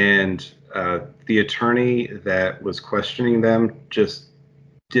 And the attorney that was questioning them just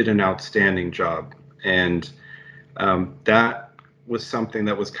did an outstanding job. And that was something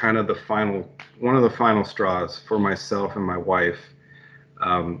that was kind of one of the final straws for myself and my wife,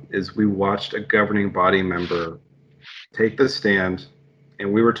 is we watched a governing body member take the stand,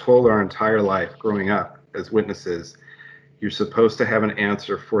 and we were told our entire life growing up as witnesses, you're supposed to have an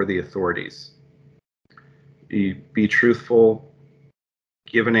answer for the authorities. Be truthful,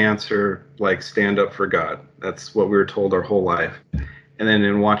 give an answer, like stand up for God. That's what we were told our whole life. And then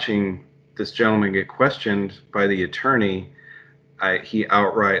in watching this gentleman get questioned by the attorney, he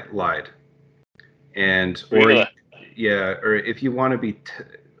outright lied. And or if you want to be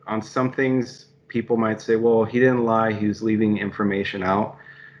on some things, people might say, well, he didn't lie, he was leaving information out.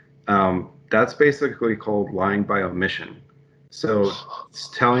 That's basically called lying by omission. So it's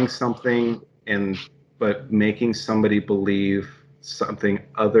telling something but making somebody believe something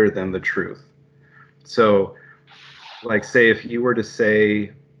other than the truth. So, like, say if you were to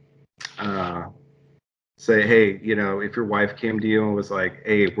say, hey, if your wife came to you and was like,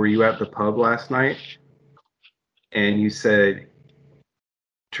 hey, were you at the pub last night? And you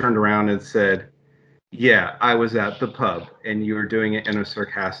turned around and said, yeah, I was at the pub, and you were doing it in a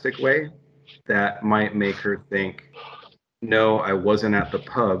sarcastic way, that might make her think, no, I wasn't at the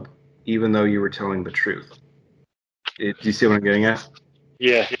pub, even though you were telling the truth. Do you see what I'm getting at?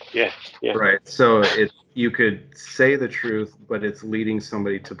 Yeah. Right. So you could say the truth, but it's leading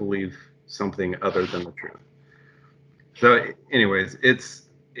somebody to believe something other than the truth. So, anyways,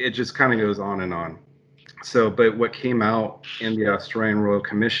 it just kind of goes on and on. So, but what came out in the Australian Royal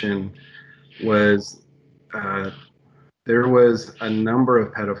Commission was there was a number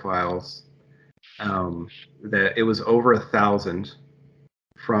of pedophiles, that it was over 1,000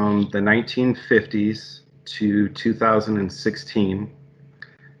 from the 1950s to 2016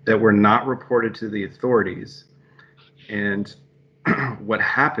 that were not reported to the authorities. And what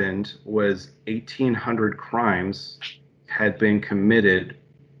happened was 1,800 crimes had been committed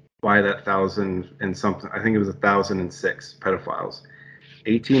by that 1,000 and something. I think it was 1,006 pedophiles.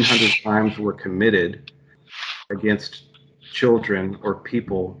 1,800 crimes were committed against children or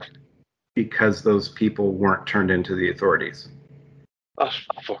people because those people weren't turned into the authorities. That's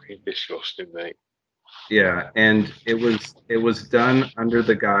fucking disgusting, mate. Yeah, and it was done under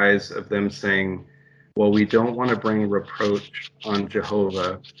the guise of them saying, well, we don't want to bring reproach on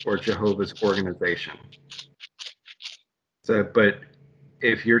Jehovah or Jehovah's organization. So, but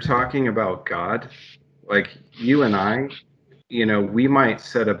if you're talking about God, like you and I, we might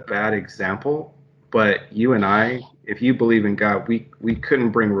set a bad example, but you and I, if you believe in God, we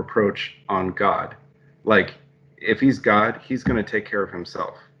couldn't bring reproach on God. Like, if he's God, he's going to take care of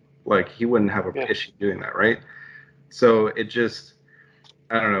himself. Like, he wouldn't have an issue doing that, right? So it just,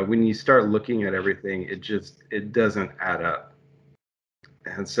 I don't know, when you start looking at everything, it doesn't add up.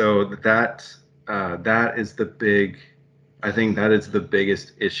 And so that is I think that is the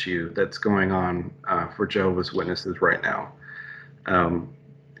biggest issue that's going on for Jehovah's Witnesses right now.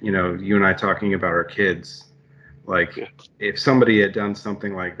 You and I talking about our kids, like, if somebody had done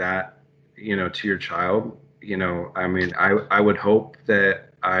something like that, to your child, I mean, I would hope that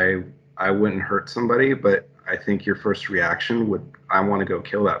I wouldn't hurt somebody, but I think your first reaction would, I want to go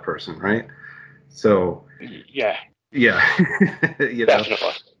kill that person, right? So yeah,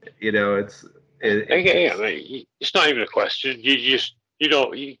 Definitely. It's not even a question.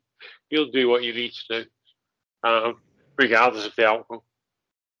 You'll do what you need to do, regardless of the outcome.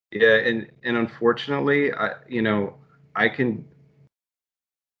 Yeah, and unfortunately, I can,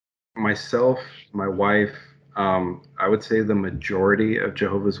 myself, my wife, I would say the majority of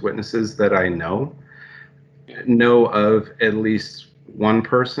Jehovah's Witnesses that I know of at least one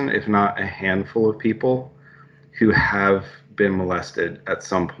person, if not a handful of people, who have been molested at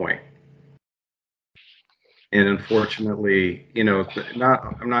some point. And unfortunately,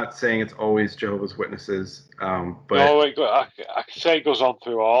 I'm not saying it's always Jehovah's Witnesses, but no, I can say it goes on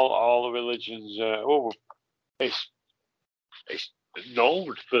through all the religions. It's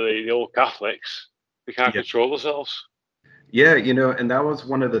known for the old Catholics. They can't Yeah. control themselves. Yeah, and that was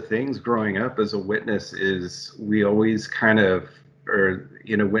one of the things growing up as a witness is we always kind of, or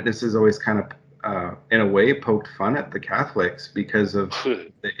witnesses always kind of, in a way, poked fun at the Catholics because of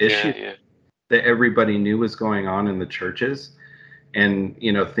the issue that everybody knew was going on in the churches, and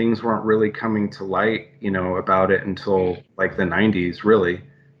things weren't really coming to light, about it until like the 90s, really,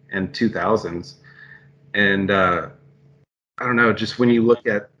 and 2000s, and I don't know, just when you look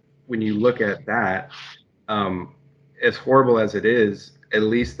at that. As horrible as it is, at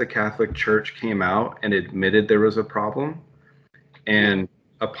least the Catholic Church came out and admitted there was a problem and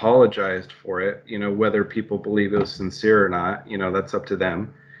apologized for it. Whether people believe it was sincere or not, that's up to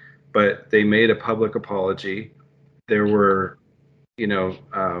them. But they made a public apology. There were,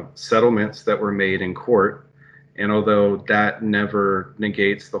 settlements that were made in court. And although that never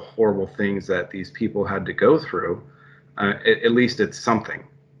negates the horrible things that these people had to go through, at least it's something.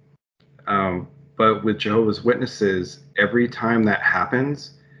 But with Jehovah's Witnesses, every time that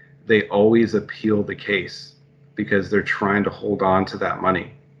happens, they always appeal the case because they're trying to hold on to that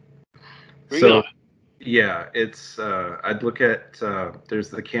money. Really? So, yeah, it's, I'd look at, there's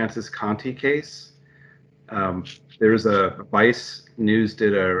the Kansas County case. There's a Vice News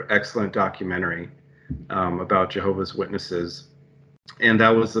did an excellent documentary about Jehovah's Witnesses. And that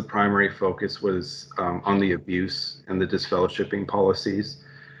was the primary focus was on the abuse and the disfellowshipping policies.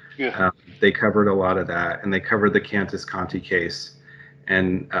 Yeah. They covered a lot of that, and they covered the Kansas County case.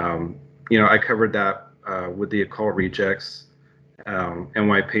 And, I covered that with the Occult Rejects, and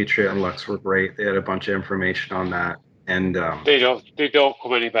Why Patriot and Lux were great. They had a bunch of information on that. And they don't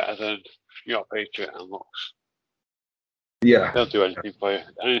come any better than Patriot and Lux. Yeah. They'll do anything for you.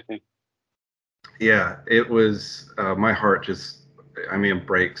 Anything. Yeah, it was, my heart just,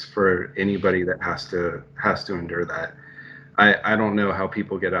 breaks for anybody that has to endure that. I don't know how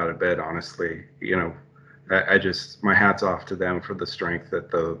people get out of bed, honestly. I just, my hat's off to them for the strength that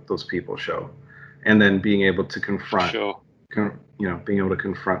those people show, and then being able to confront, being able to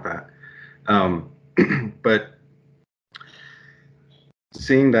confront that. But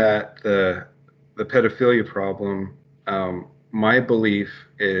seeing that the pedophilia problem, my belief,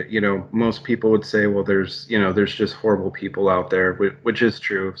 most people would say, well, there's just horrible people out there, which is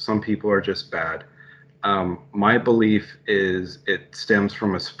true. Some people are just bad. My belief is it stems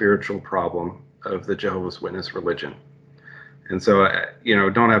from a spiritual problem of the Jehovah's Witness religion. And so,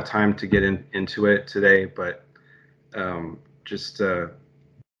 don't have time to get into it today, but just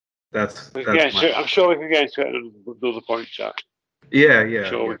that's I'm sure we can get into it at another point, Jack. Yeah.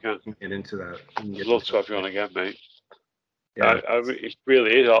 We can get into that. I'd love to have you on again, mate. Yeah. It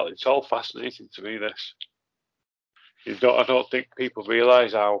really is. It's all fascinating to me, this. I don't think people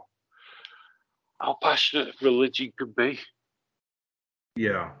realise how passionate religion can be.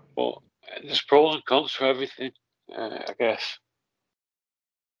 Yeah. But there's pros and cons for everything, I guess.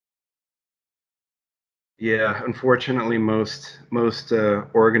 Yeah, unfortunately, most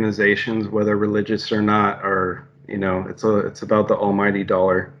organizations, whether religious or not, are it's about the almighty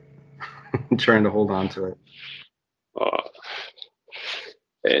dollar, trying to hold on to it.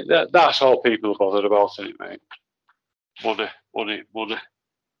 That's all people are bothered about, isn't it, mate? Money.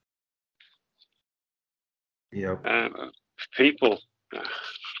 Yep. People,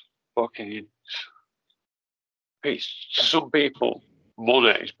 fucking. To some people, money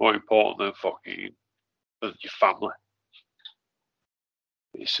is more important than your family.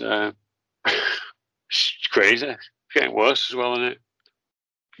 It's it's crazy. It's getting worse as well, isn't it?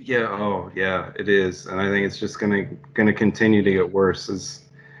 Yeah. Oh, yeah. It is, and I think it's just gonna continue to get worse as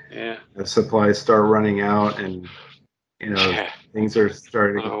the supplies start running out, and things are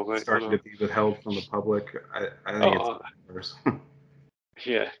starting to be withheld from the public. I think it's worse.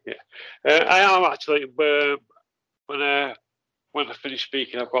 Yeah. I am actually. When I finish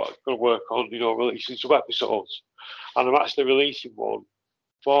speaking, I've got to work on releasing some episodes, and I'm actually releasing one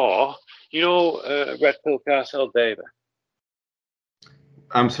for Red Pill Cartel David.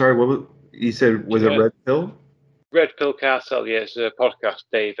 I'm sorry, what you said? Was it Red Pill? Red Pill Cartel, yes, a podcast,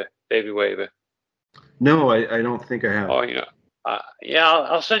 Davey Waver. No, I don't think I have. Oh,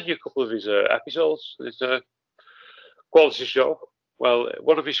 I'll send you a couple of his episodes. It's a quality show. Well,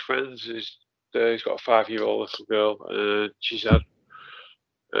 one of his friends is he's got a 5-year-old little girl, and she's had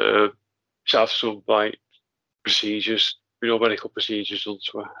some procedures, medical procedures done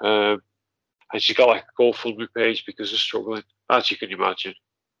to her, and she's got a GoFundMe page because of struggling, as you can imagine.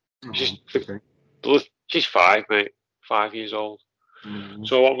 She's 5, mate, 5 years old. Mm-hmm.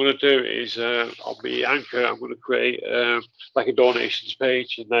 So what I'm going to do is on the Anchor, I'm going to create a donations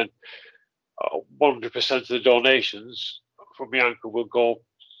page, and then 100% of the donations from my ankle will go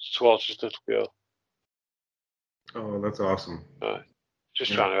towards this little girl. Oh, that's awesome.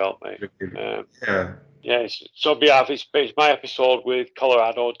 Just trying to help me. Yeah. Yeah, so it's my episode with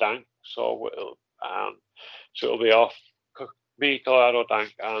Colorado Dank, so it'll be off me, Colorado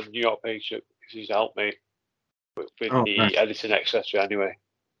Dank, and New York Patient, because he's helped me with the nice. editing, etc. Anyway.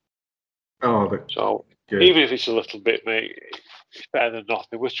 So good. Even if it's a little bit, mate, it's better than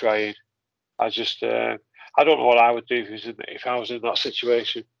nothing. We're trying. I just I don't know what I would do if I was in that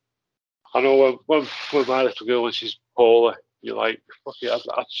situation. I know when my little girl, when she's poorly, you're like, fuck it,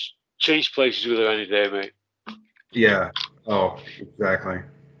 I'd change places with her any day, mate. Yeah. Oh, exactly.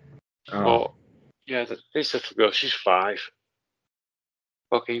 But yeah, this little girl, she's 5.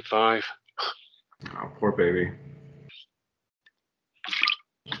 Fucking 5. Oh, poor baby.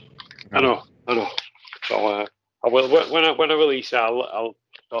 I know. So I will when I release it, I'll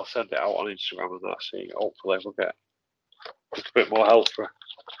send it out on Instagram and that. See, hopefully we'll get a bit more help for her.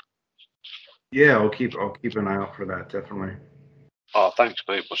 Yeah, I'll keep an eye out for that, definitely. Oh, thanks,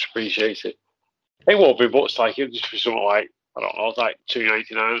 mate. Much appreciated. It won't be much, like it'll just be something like, I don't know, like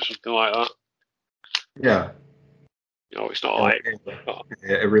 $2.99 or something like that. Yeah. You know, it's not like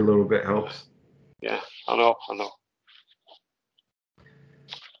every little bit helps. Yeah, I know.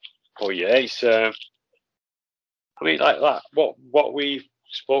 Oh yeah, it's I mean, like that. What we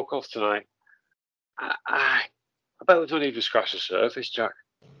spoke of tonight, I bet we don't even scratch the surface, Jack.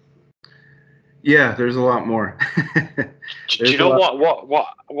 Yeah, there's a lot more. Do you know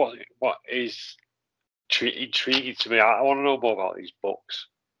what is intriguing to me? I want to know more about these books.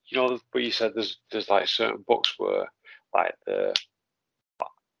 You know, but you said there's like certain books where like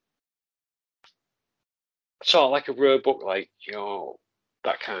sort of like a rare book, like, you know,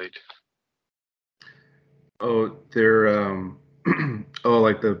 that kind. Oh, they're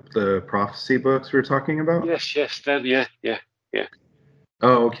like the prophecy books we were talking about? Yes, then yeah.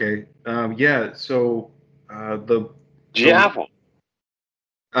 Oh, okay. Yeah, so Do you have one?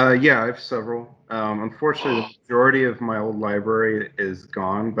 Yeah, I have several. Unfortunately, the majority of my old library is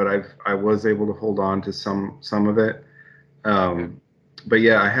gone, but I was able to hold on to some of it. But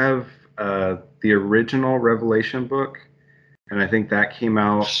yeah, I have the original Revelation book, and I think that came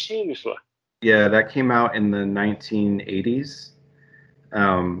out. Seriously? Yeah, that came out in the 1980s.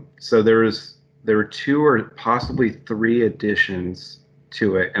 So there were 2 or possibly 3 editions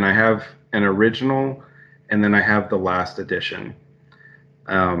to it, and I have an original, and then I have the last edition.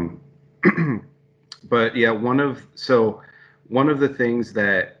 But yeah, one of the things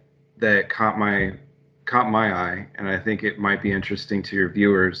that caught my eye, and I think it might be interesting to your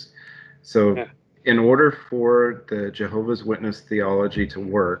viewers. So, yeah. In order for the Jehovah's Witness theology to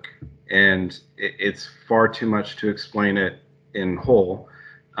work, and it's far too much to explain it in whole,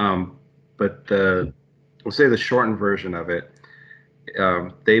 but we'll say the shortened version of it.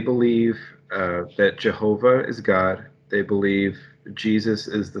 They believe that Jehovah is God. They believe Jesus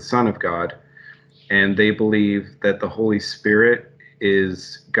is the Son of God, and they believe that the Holy Spirit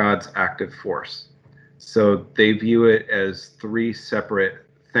is God's active force. So they view it as 3 separate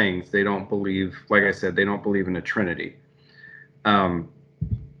things. They don't believe, like I said, they don't believe in a Trinity.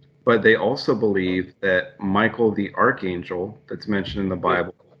 But they also believe that Michael the Archangel that's mentioned in the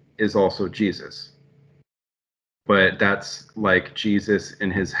Bible is also Jesus. But that's like Jesus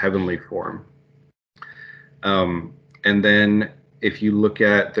in his heavenly form. And then if you look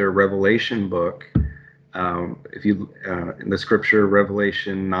at their Revelation book, if you in the scripture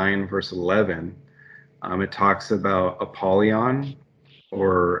Revelation 9 verse 11, it talks about Apollyon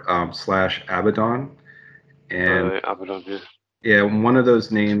or / Abaddon, and Abaddon, yeah. Yeah, one of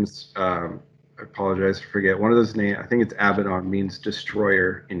those names. I apologize to forget. One of those names, I think it's Abaddon, means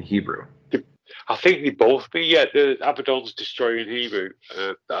destroyer in Hebrew. I think they both be. Yeah, the Abaddon's destroyer in Hebrew.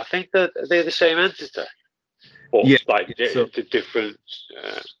 I think that they're the same entity. But like the different.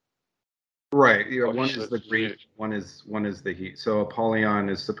 Right. Yeah. One is the Greek. One is the Hebrew. So Apollyon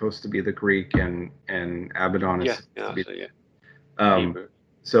is supposed to be the Greek, and Abaddon is supposed to be. Hebrew.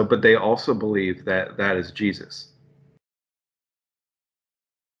 So, but they also believe that is Jesus.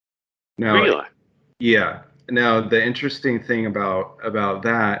 Now, really? Yeah. Now, the interesting thing about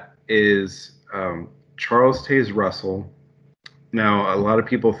that is Charles Taze Russell. Now, a lot of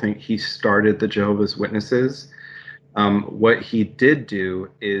people think he started the Jehovah's Witnesses. What he did do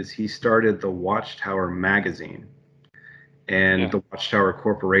is he started the Watchtower magazine and the Watchtower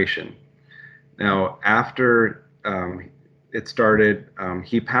Corporation. Now, after it started,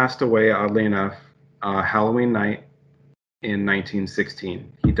 he passed away, oddly enough, Halloween night in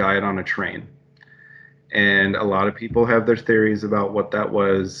 1916. He died on a train. And a lot of people have their theories about what that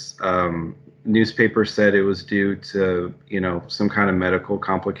was. newspaper said it was due to, some kind of medical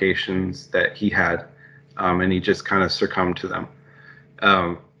complications that he had, and he just kind of succumbed to them.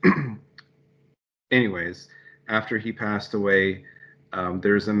 Anyways, after he passed away,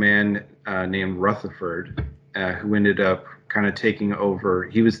 there's a man named Rutherford who ended up kind of taking over.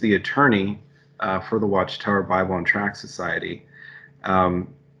 He was the attorney for the Watchtower Bible and Tract Society.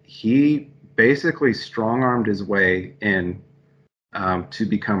 He basically strong-armed his way in to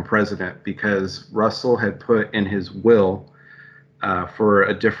become president because Russell had put in his will for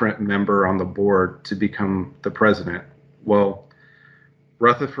a different member on the board to become the president. Well,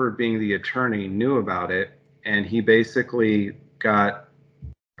 Rutherford, being the attorney, knew about it, and he basically got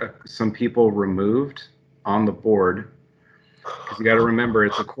some people removed on the board, because you got to remember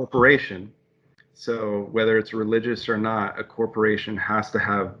it's a corporation. So whether it's religious or not, a corporation has to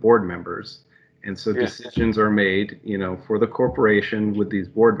have board members. And so decisions are made, for the corporation with these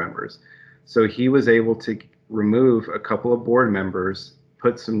board members. So he was able to remove a couple of board members,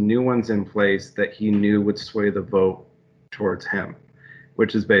 put some new ones in place that he knew would sway the vote towards him,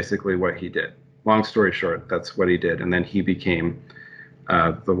 which is basically what he did. Long story short, that's what he did. And then he became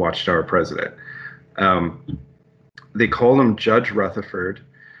the Watchtower president. They called him Judge Rutherford,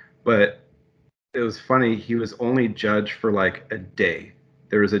 but it was funny. He was only judge for like a day.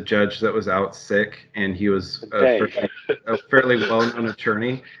 There was a judge that was out sick, and he was a fairly well-known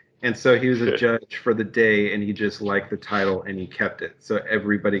attorney. And so he was a judge for the day, and he just liked the title, and he kept it. So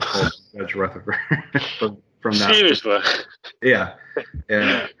everybody called him Judge Rutherford from that. Seriously? Yeah.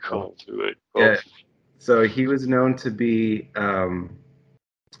 Yeah. Yeah. So he was known to be,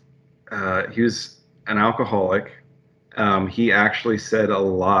 he was an alcoholic. He actually said a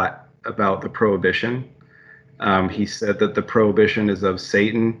lot about the prohibition. He said that the prohibition is of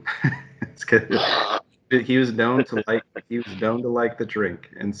Satan. It's 'cause he was known to like the drink,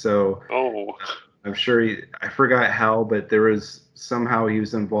 and so I'm sure I forgot how, but there was somehow he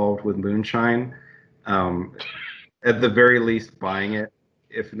was involved with moonshine. At the very least, buying it,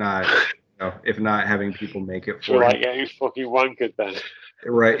 if not having people make it for him. Yeah, you fucking wankered then.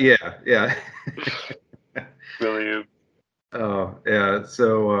 Right? Yeah. Brilliant. Oh yeah.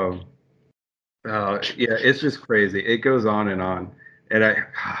 So. Yeah, it's just crazy. It goes on, and I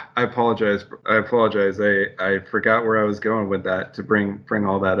apologize. I forgot where I was going with that to bring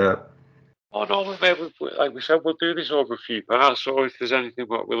all that up. Oh no, maybe, like we said, we'll do this over a few parts. So if there's anything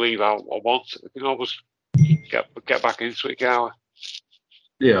that we leave out or want, we can always get back into it, Gower.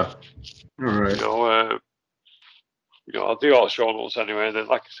 Yeah. All right. I'll do all the show notes anyway, and then,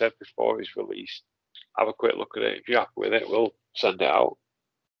 like I said before, it's released. Have a quick look at it. If you're happy with it, we'll send it out.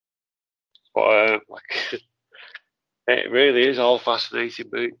 But it really is all fascinating,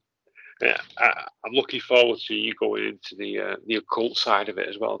 but I'm looking forward to you going into the occult side of it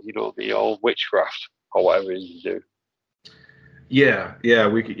as well. The old witchcraft or whatever it is you do. Yeah,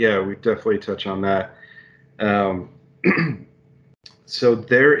 we definitely touch on that. So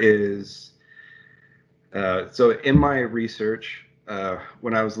there is, so in my research,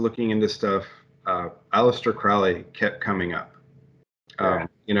 when I was looking into stuff, Aleister Crowley kept coming up.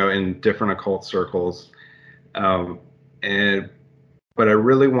 In different occult circles. But I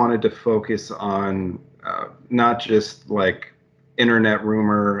really wanted to focus on not just like internet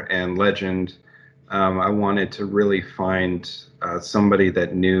rumor and legend. I wanted to really find somebody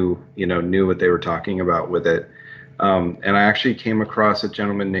that knew what they were talking about with it. And I actually came across a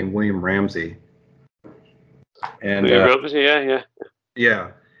gentleman named William Ramsey. And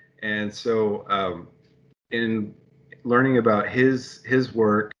yeah. And so in learning about his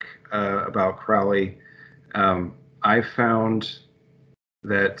work about Crowley, I found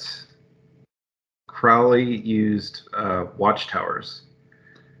that Crowley used watchtowers,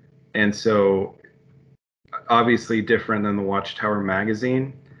 and so obviously different than the Watchtower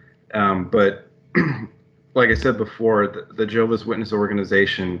magazine, but like I said before, the Jehovah's Witness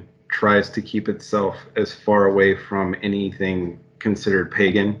organization tries to keep itself as far away from anything considered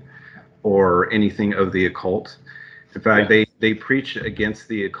pagan or anything of the occult. In fact, they preach against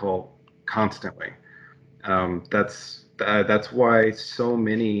the occult constantly. That's why so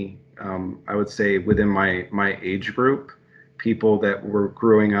many, I would say, within my age group, people that were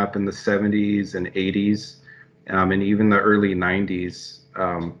growing up in the 70s and 80s, and even the early 90s,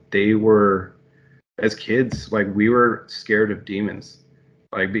 they were, as kids, like, we were scared of demons,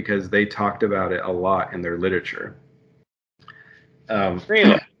 like, because they talked about it a lot in their literature.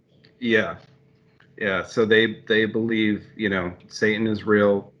 Really? Yeah. So they believe, Satan is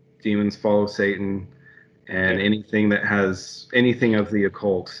real, demons follow Satan, and anything that has anything of the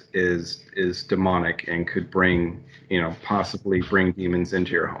occult is demonic and could bring, possibly bring demons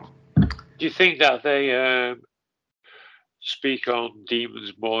into your home. Do you think that they speak on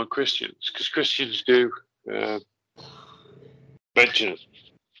demons more than Christians? Because Christians do mention it.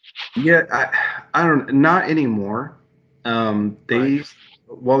 Yeah, I don't, not anymore. They,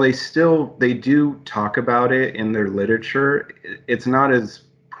 while they do talk about it in their literature, it's not as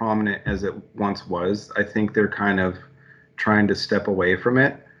prominent as it once was. I think they're kind of trying to step away from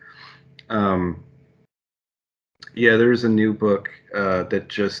it. Yeah, there's a new book that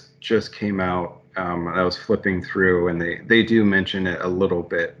just came out. I was flipping through, and they do mention it a little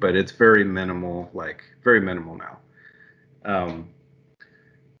bit, but it's very minimal, like very minimal now.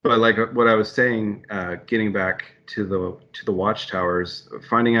 But like what I was saying, getting back to the watchtowers,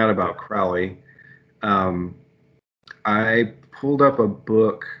 finding out about Crowley, I pulled up a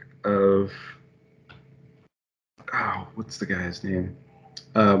book of what's the guy's name?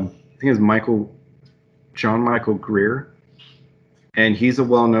 I think it's John Michael Greer, and he's a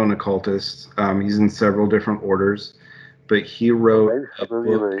well-known occultist. He's in several different orders, but he wrote a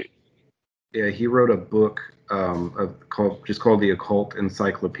book. Yeah, he wrote a book called the Occult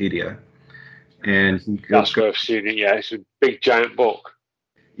Encyclopedia, and that's where I've seen it. Yeah, it's a big giant book.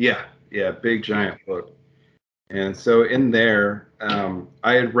 Yeah, big giant book. And so in there,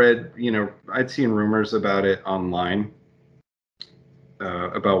 I had read, I'd seen rumors about it online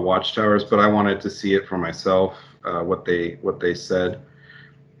about watchtowers, but I wanted to see it for myself, what they said.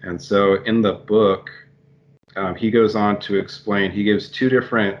 And so in the book, he goes on to explain. He gives two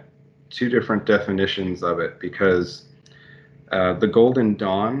different definitions of it, because the Golden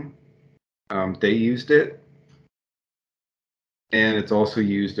Dawn, they used it, and it's also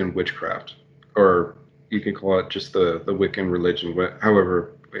used in witchcraft, or you can call it just the Wiccan religion,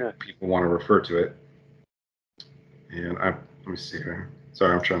 however people want to refer to it. And let me see here.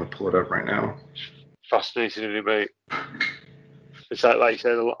 Sorry, I'm trying to pull it up right now. Fascinating debate. It's like you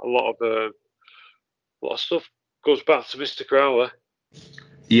said, a lot of stuff goes back to Mr. Crowley.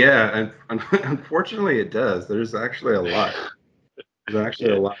 Yeah, and unfortunately it does. There's actually a lot. There's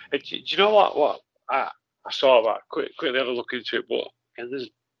actually a lot. Do you know what I saw that? Quickly had a look into it, but there's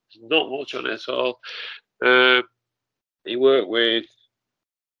not much on it at all. He worked with,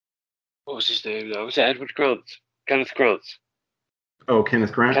 what was his name now? Was it Edward Grant? Kenneth Grant. Oh,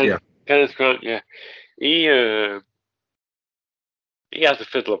 Kenneth Grant, yeah. Kenneth Grant, yeah. He had to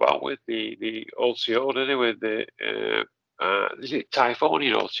fiddle about with the OTO, didn't he? With the is it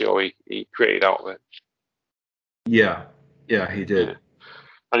Typhonian OTO he created out of it? Yeah, he did. Yeah.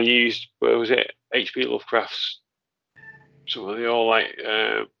 And he used, where was it? H.P. Lovecraft's, some of the all like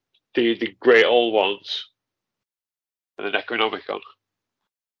the great old ones, and the Necronomicon.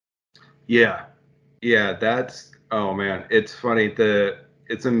 Yeah, that's, oh man, it's funny.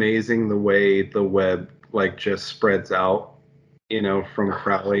 It's amazing the way the web like just spreads out, from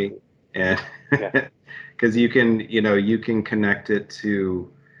Crowley, and because you can connect it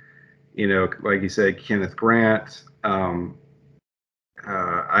to, like you said, Kenneth Grant.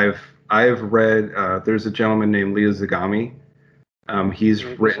 I've read, there's a gentleman named Leo Zagami. He's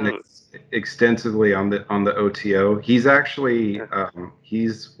written extensively on the OTO. He's actually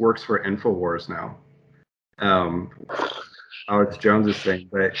he's works for InfoWars now. Alex Jones is saying,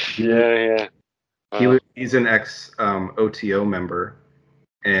 but he's an ex OTO member,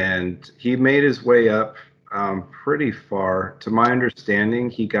 and he made his way up pretty far. To my understanding,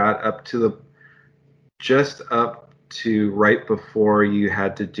 he got up to just up to right before you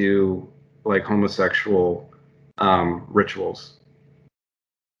had to do like homosexual rituals.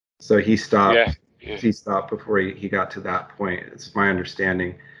 So he stopped. Yeah. He stopped before he got to that point. It's my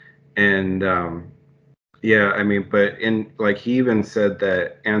understanding, and I mean, but he even said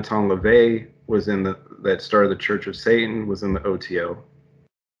that Anton LaVey was that started the Church of Satan, was in the OTO.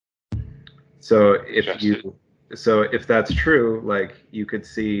 So if that's true, like you could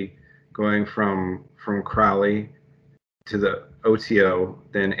see going from Crowley to the OTO,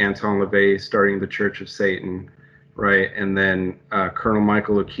 then Anton LaVey starting the Church of Satan, right? And then Colonel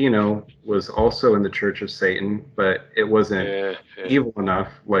Michael Aquino was also in the Church of Satan, but it wasn't evil enough.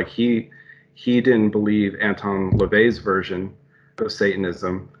 Like he didn't believe Anton LaVey's version of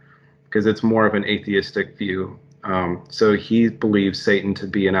Satanism, because it's more of an atheistic view. So he believed Satan to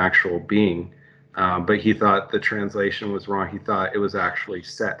be an actual being, but he thought the translation was wrong. He thought it was actually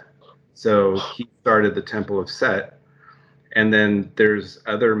Set. So he started the Temple of Set. And then there's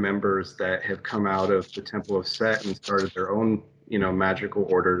other members that have come out of the Temple of Set and started their own, magical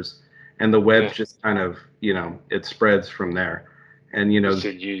orders. And the web just kind of, it spreads from there. And,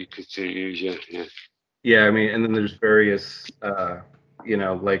 continues, yeah, I mean, and then there's various,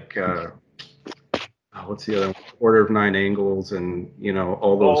 what's the other one? Order of Nine Angles, and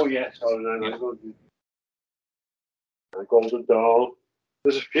all those. Oh yes, Golden Dawn.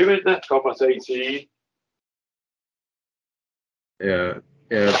 There's a few in there. Combat 18. Yeah,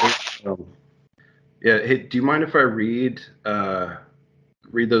 yeah, yeah. Hey, do you mind if I read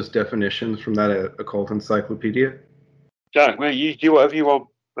those definitions from that occult encyclopedia? Jack, mate, you do whatever you want,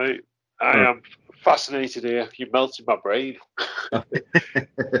 mate. I am fascinated here. You're melting my brain.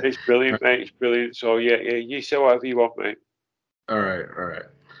 It's brilliant, mate. It's brilliant. So yeah, you say whatever you want, mate. All right.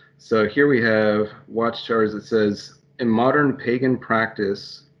 So here we have Watchtowers. It says, in modern pagan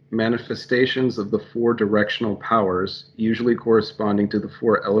practice, manifestations of the four directional powers, usually corresponding to the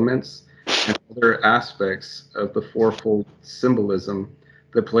four elements and other aspects of the fourfold symbolism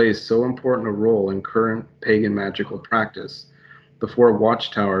that plays so important a role in current pagan magical practice. The four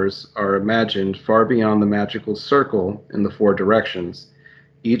watchtowers are imagined far beyond the magical circle in the four directions.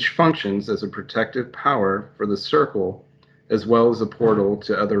 Each functions as a protective power for the circle, as well as a portal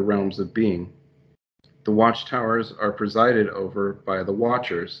to other realms of being. The watchtowers are presided over by the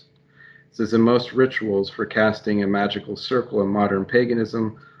watchers. It says in most rituals for casting a magical circle in modern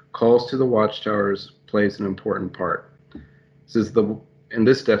paganism, calls to the watchtowers plays an important part. It says in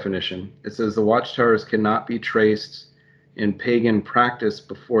this definition, it says the watchtowers cannot be traced in pagan practice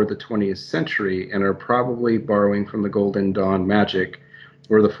before the 20th century and are probably borrowing from the Golden Dawn magic,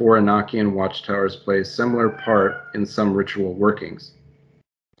 where the four Enochian watchtowers play a similar part in some ritual workings.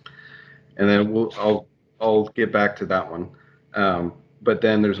 And then I'll get back to that one. But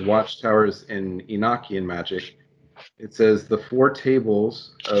then there's watchtowers in Enochian magic. It says the four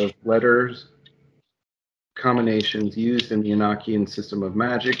tables of letters combinations used in the Enochian system of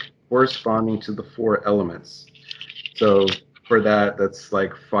magic corresponding to the four elements. So for that's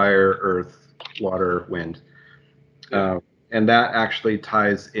like fire, earth, water, wind. And that actually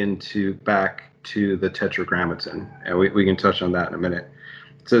ties back to the Tetragrammaton. And we can touch on that in a minute.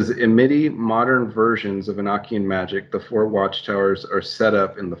 It says, in many modern versions of Enochian magic, the four watchtowers are set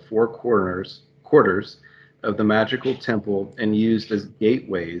up in the four quarters of the magical temple and used as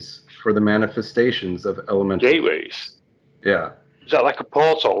gateways for the manifestations of elemental. Gateways? Yeah. Is that like a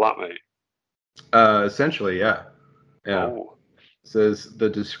portal, that, mate? Essentially, yeah. Yeah. Oh. It says the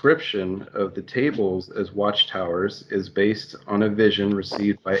description of the tables as watchtowers is based on a vision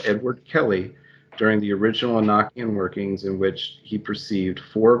received by Edward Kelly during the original Enochian workings, in which he perceived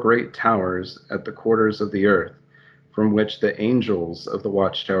four great towers at the quarters of the earth, from which the angels of the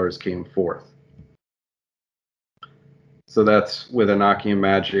watchtowers came forth. So that's with Enochian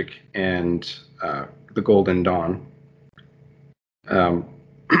magic and the Golden Dawn. But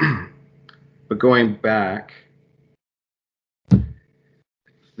going back,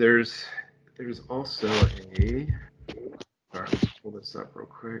 there's also a. All right, let's pull this up real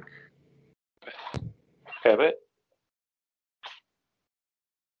quick. Okay, mate.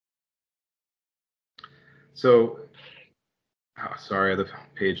 So, sorry, the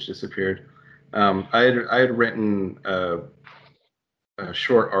page disappeared. I had written a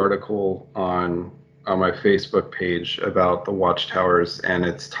short article on my Facebook page about the watchtowers and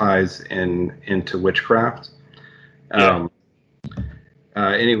its ties into witchcraft.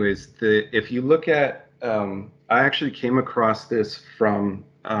 Anyways, if you look at, I actually came across this from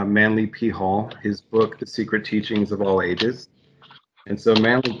Manly P. Hall, his book, The Secret Teachings of All Ages. And so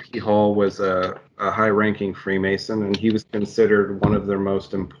Manly P. Hall was a high-ranking Freemason, and he was considered one of their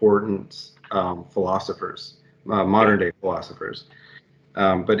most important philosophers, modern-day philosophers.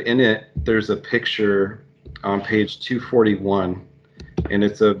 But in it, there's a picture on page 241, and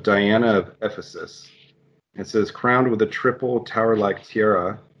it's of Diana of Ephesus. It says, crowned with a triple tower-like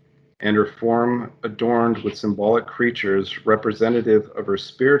tiara, and her form adorned with symbolic creatures representative of her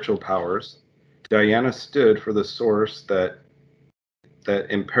spiritual powers, Diana stood for the source that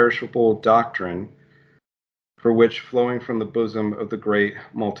imperishable doctrine for which, flowing from the bosom of the great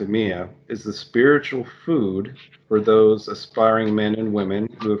Multimea, is the spiritual food for those aspiring men and women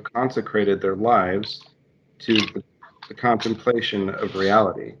who have consecrated their lives to the contemplation of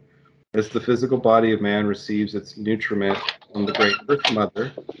reality. As the physical body of man receives its nutriment from the great Earth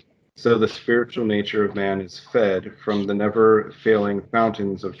Mother, so the spiritual nature of man is fed from the never-failing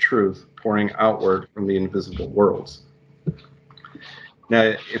fountains of truth pouring outward from the invisible worlds.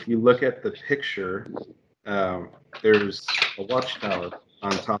 Now, if you look at the picture, there's a watchtower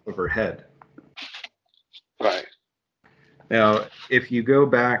on top of her head. Right. Now, if you go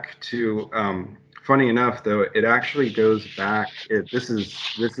back to, funny enough, though, it actually goes back. This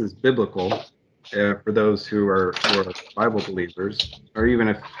is biblical for those who are Bible believers, or even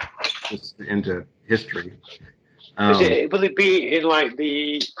if just into history. Will it be in like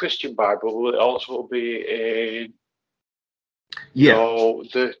the Christian Bible? Will it also be in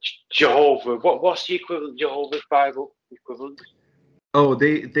the Jehovah? What's the equivalent Jehovah's Bible equivalent? Oh,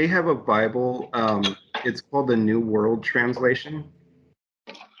 they have a Bible. It's called the New World Translation.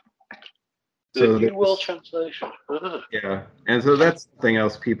 The New World Translation. Yeah, and so that's something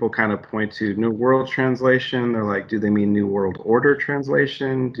else people kind of point to. New World Translation. They're like, do they mean New World Order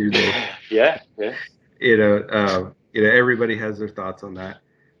Translation? Do they? Yeah. Everybody has their thoughts on that.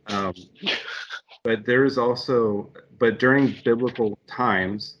 But there's also, but during biblical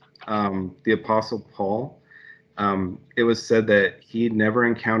times, the Apostle Paul, it was said that he never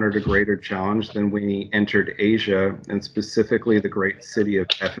encountered a greater challenge than when he entered Asia, and specifically the great city of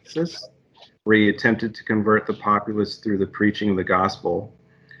Ephesus, where he attempted to convert the populace through the preaching of the gospel.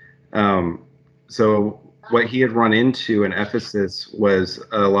 So what he had run into in Ephesus was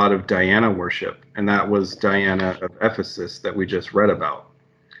a lot of Diana worship, and that was Diana of Ephesus that we just read about.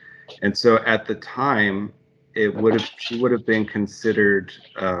 And so at the time, she would have been considered.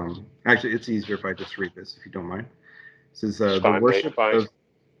 Actually, it's easier if I just read this, if you don't mind. It says the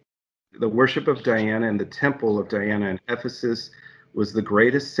worship of Diana in the temple of Diana in Ephesus was the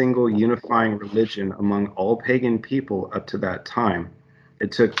greatest single unifying religion among all pagan people up to that time.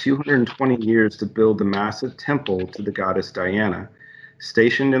 It took 220 years to build the massive temple to the goddess Diana.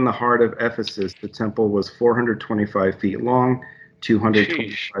 Stationed in the heart of Ephesus, the temple was 425 feet long,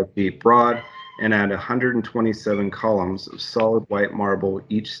 225 feet broad, and had 127 columns of solid white marble,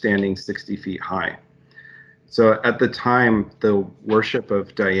 each standing 60 feet high. So at the time, the worship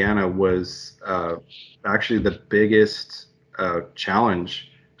of Diana was actually the biggest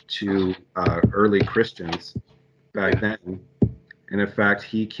challenge to early Christians back then. And in fact,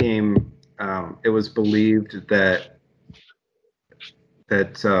 he came. It was believed that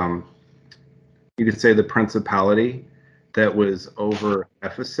you could say the principality that was over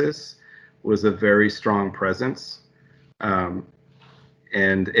Ephesus was a very strong presence,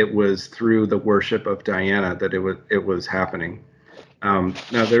 and it was through the worship of Diana that it was happening. Now,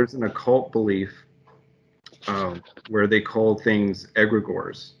 there's an occult belief where they call things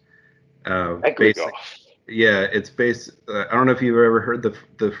egregores. Yeah, it's based. I don't know if you've ever heard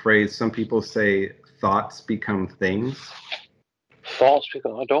the phrase. Some people say thoughts become things. Thoughts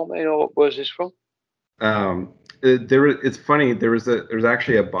become. I don't know where's this from. It's funny. There's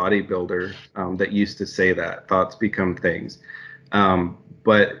actually a bodybuilder that used to say that thoughts become things.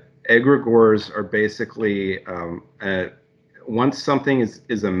 But egregores are basically once something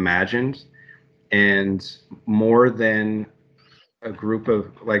is imagined, and more than a group of,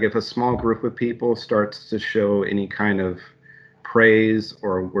 like, if a small group of people starts to show any kind of praise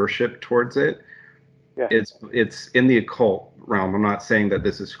or worship towards it, it's in the occult realm. I'm not saying that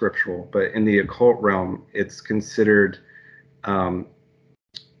this is scriptural, but in the occult realm, it's considered coming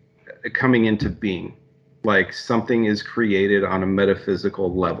into being, like something is created on a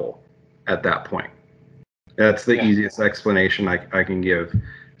metaphysical level at that point. That's the easiest explanation I can give.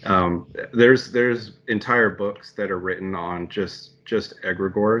 There's entire books that are written on just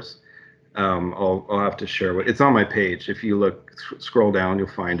egregores. I'll have to share it. It's on my page. If you scroll down, you'll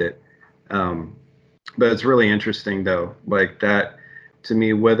find it. But it's really interesting though, like that to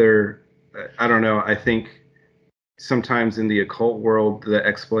me, whether, I don't know, I think sometimes in the occult world, the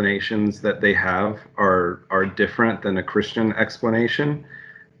explanations that they have are different than a Christian explanation.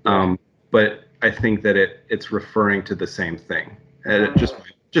 But I think that it's referring to the same thing. And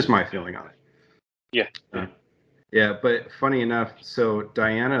just my feeling on it. Yeah, but funny enough, so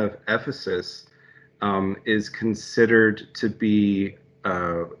Diana of Ephesus is considered to be,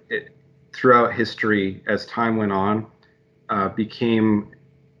 throughout history, as time went on, became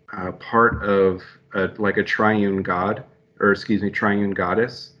part of like a triune god, triune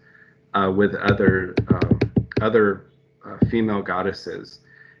goddess, with other female goddesses.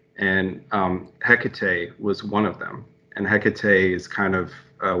 And Hecate was one of them. And Hecate is kind of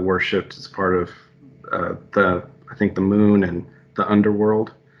worshipped as part of I think the moon and the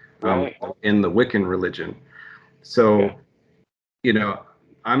underworld in the Wiccan religion. So,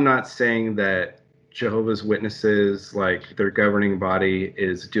 I'm not saying that Jehovah's Witnesses, like their governing body,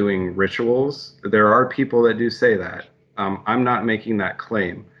 is doing rituals. There are people that do say that. I'm not making that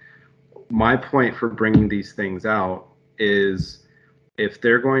claim. My point for bringing these things out is, if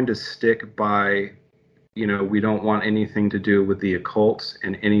they're going to stick by, we don't want anything to do with the occult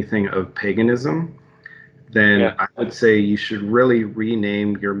and anything of paganism, then I would say you should really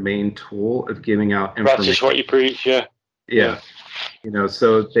rename your main tool of giving out information. Practice what you preach, Yeah.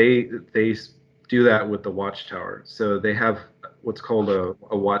 So they do that with the Watchtower. So they have what's called a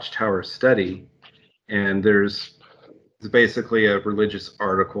Watchtower study, and there's It's basically a religious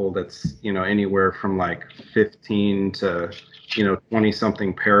article that's, anywhere from like 15 to, 20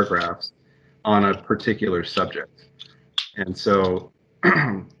 something paragraphs on a particular subject. And so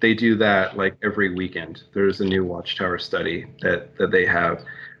they do that like every weekend. There's a new Watchtower study that they have.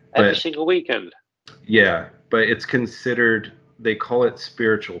 Every single weekend? Yeah, but it's considered, they call it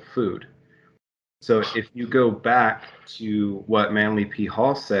spiritual food. So if you go back to what Manly P.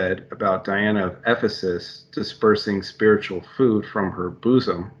 Hall said about Diana of Ephesus dispersing spiritual food from her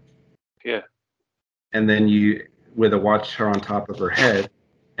bosom, yeah, and then you, with a watchtower on top of her head,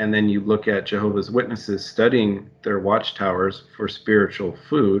 and then you look at Jehovah's Witnesses studying their watchtowers for spiritual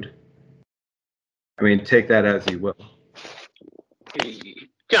food, I mean, take that as you will.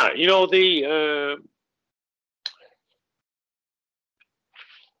 Yeah,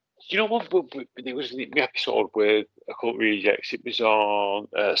 what? There was the episode with Occult Rejects. It was on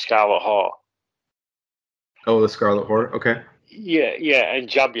Scarlet Heart. Oh, the Scarlet Whore. Okay. Yeah, and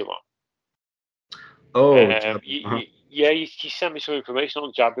Jabulon. Oh, you sent me some information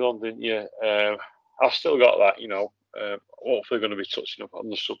on Jabulon, didn't you? I've still got that. Hopefully, going to be touching up on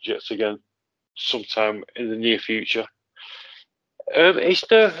the subject again sometime in the near future. Is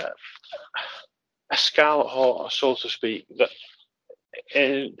there a Scarlet Heart, so to speak,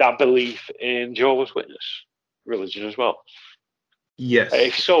 that belief in Jehovah's Witness religion as well? Yes.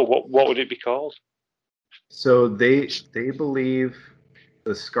 If so, what would it be called? So they believe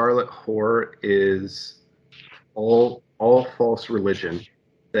the Scarlet Whore is all false religion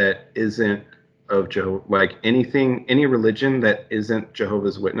that isn't of Jehovah, like any religion that isn't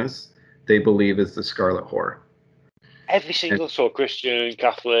Jehovah's Witness, they believe is the Scarlet Whore. Every single, so Christian,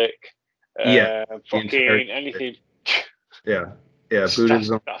 Catholic, fucking anything. Yeah,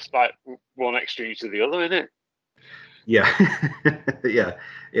 Buddhism. That's like one extreme to the other, isn't it? Yeah, yeah,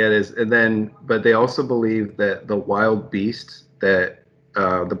 it is. And then, but they also believe that the wild beast that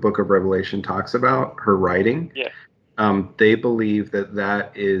the Book of Revelation talks about, her riding. Yeah. They believe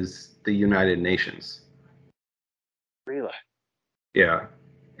that is the United Nations. Really? Yeah,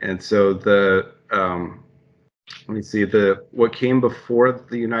 and so let me see, what came before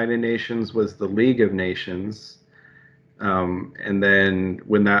the United Nations was the League of Nations, and then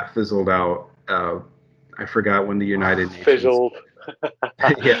when that fizzled out, I forgot when the United Nations fizzled.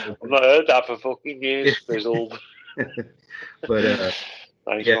 Yeah, I've not heard that for fucking years. Fizzled. But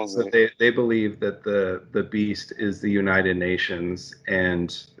nice yeah, one, so mate. they believe that the beast is the United Nations,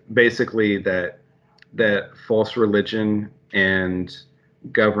 and basically that false religion and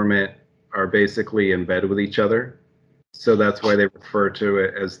government are basically in bed with each other. So that's why they refer to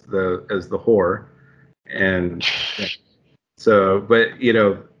it as the whore. And so, but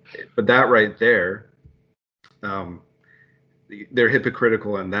that right there, they're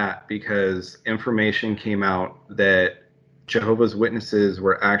hypocritical in that, because information came out that Jehovah's Witnesses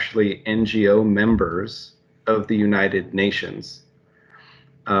were actually NGO members of the United Nations.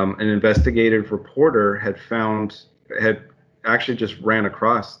 An investigative reporter had actually just ran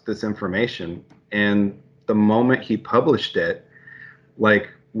across this information, and the moment he published it, like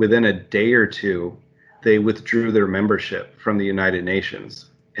within a day or two, they withdrew their membership from the United Nations.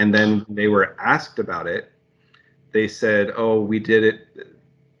 And then they were asked about it. They said, "Oh, we did it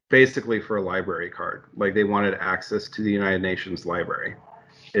basically for a library card. Like they wanted access to the United Nations library,"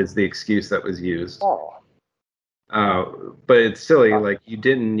 is the excuse that was used. Oh. But it's silly. Like you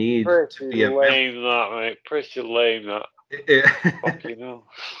didn't need to be a lame, that mate. Pretty lame, that. Fucking hell.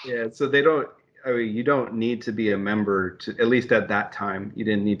 Yeah. So they don't. I mean, you don't need to be a member to. At least at that time, you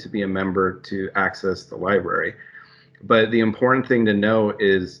didn't need to be a member to access the library. But the important thing to know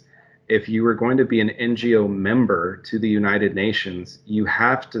is, if you were going to be an NGO member to the United Nations, you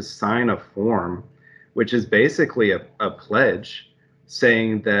have to sign a form, which is basically a pledge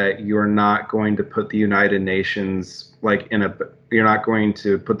saying that you're not going to put the United Nations you're not going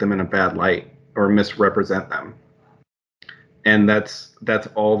to put them in a bad light or misrepresent them. And that's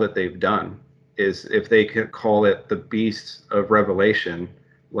all that they've done. Is if they could call it the beast of Revelation,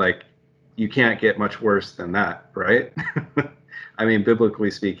 like you can't get much worse than that, right? I mean,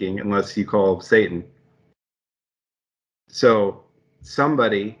 biblically speaking, unless you call Satan. So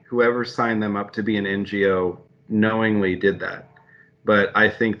whoever signed them up to be an NGO knowingly did that. But I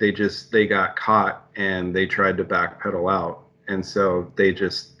think they got caught and they tried to backpedal out. And so they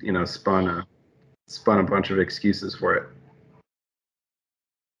just, spun a bunch of excuses for it.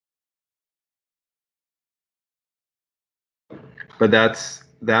 But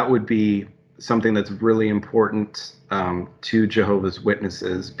that would be something that's really important to Jehovah's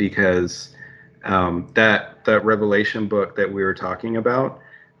Witnesses, because that Revelation book that we were talking about,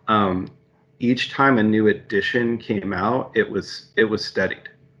 each time a new edition came out, it was studied.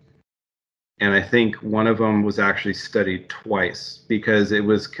 And I think one of them was actually studied twice because it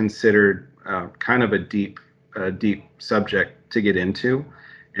was considered kind of a deep subject to get into,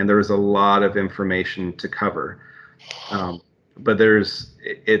 and there was a lot of information to cover. But there's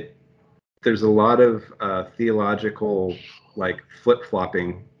a lot of theological like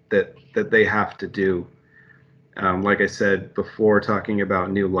flip-flopping that they have to do. Like I said before, talking about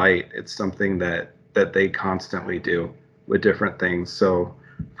new light, it's something that they constantly do with different things. So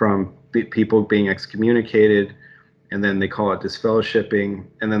from people being excommunicated, and then they call it disfellowshipping.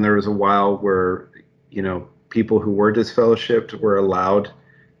 And then there was a while where, people who were disfellowshipped were allowed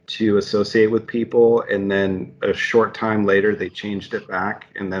to associate with people. And then a short time later, they changed it back,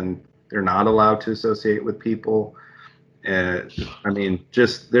 and then they're not allowed to associate with people. I mean,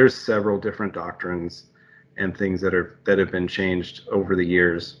 just there's several different doctrines and things that have been changed over the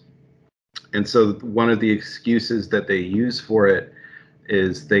years. And so one of the excuses that they use for it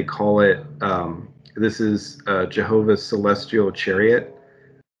is they call it, this is Jehovah's Celestial Chariot,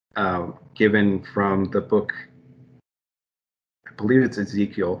 given from the book, I believe it's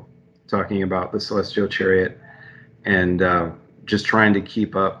Ezekiel, talking about the Celestial Chariot, and just trying to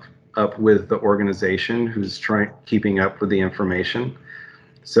keep up with the organization who's keeping up with the information.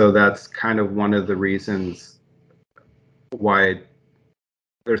 So that's kind of one of the reasons why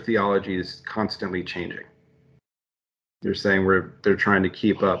their theology is constantly changing. They're saying they're trying to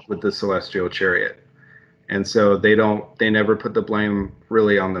keep up with the Celestial Chariot. And so they never put the blame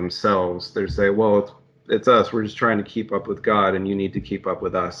really on themselves. They say, well, it's us. We're just trying to keep up with God, and you need to keep up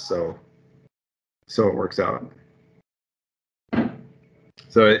with us. So it works out.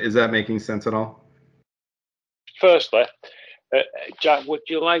 So is that making sense at all? Firstly, Jack, would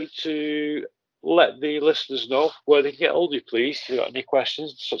you like to let the listeners know where they can get hold of you, please? If you've got any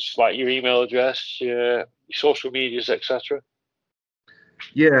questions, such as like your email address, your social medias, etc.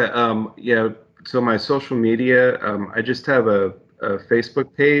 Yeah. So my social media, I just have a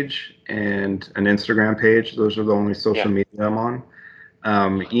Facebook page and an Instagram page. Those are the only social media I'm on.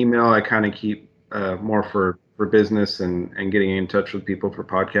 Email, I kind of keep more for business and getting in touch with people for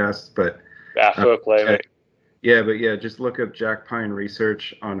podcasts. But fair play, mate. Yeah, just look up Jack Pine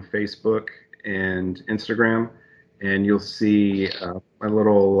Research on Facebook and Instagram, and you'll see my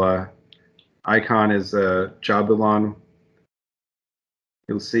little icon is Jabulon.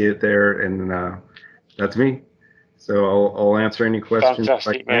 You'll see it there, and that's me. So I'll answer any questions.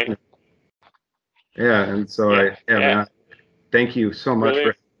 Fantastic, mate. Yeah, and so man, thank you so much for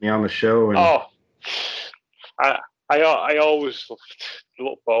having me on the show. And I always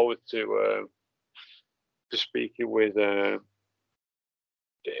look forward to speaking with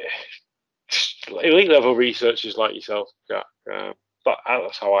elite level researchers like yourself, Jack. But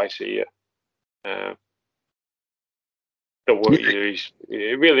that's how I see it. The work you do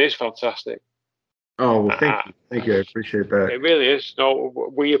it really is fantastic. Oh, well, thank you. I appreciate that. It really is. No,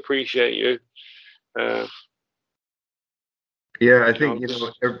 we appreciate you. Yeah, I think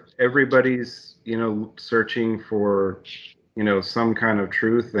everybody's searching for some kind of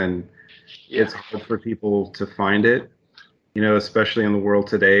truth, and it's hard for people to find it. Especially in the world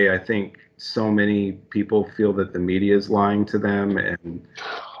today, I think so many people feel that the media is lying to them, and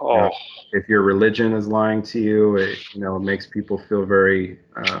if your religion is lying to you, it makes people feel very,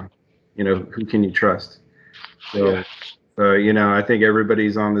 who can you trust? So, I think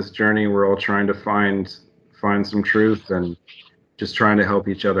everybody's on this journey. We're all trying to find some truth and just trying to help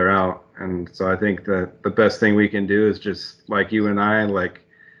each other out. And so I think that the best thing we can do is just like you and I,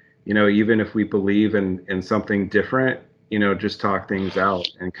 even if we believe in something different, just talk things out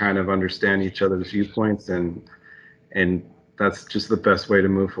and kind of understand each other's viewpoints, and that's just the best way to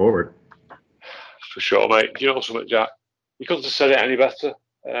move forward. For sure, mate. You know something, Jack? You couldn't have said it any better.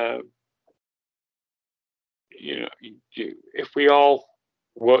 If we all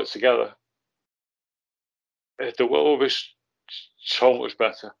work together, the world will be so much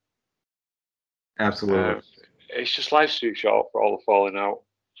better. Absolutely. It's just life's too short for all the falling out.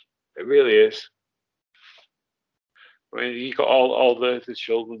 It really is. I mean, you got all the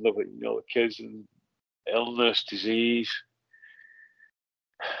children, the kids, and illness, disease.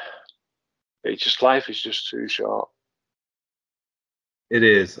 It's just life is just too short. It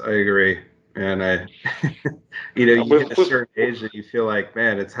is. I agree. And you hit a certain age that you feel like,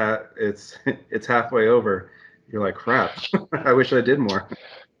 man, it's halfway over. You're like, crap. I wish I did more.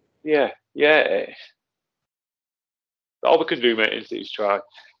 Yeah. All we can do, mate, is try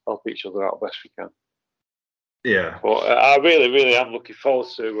help each other out best we can. Yeah. But I really, really am looking forward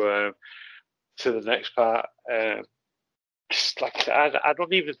to the next part. like I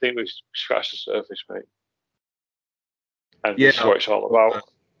don't even think we've scratched the surface, mate. And Yeah, this is what it's all about.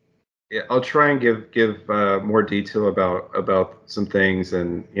 Yeah, I'll try and give more detail about some things,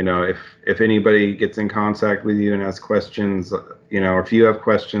 and if anybody gets in contact with you and has questions, if you have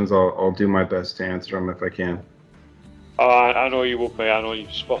questions, I'll do my best to answer them if I can. Oh, I know you would, mate. I know you're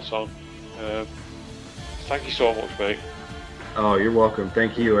spot on. Thank you so much, mate. Oh, you're welcome.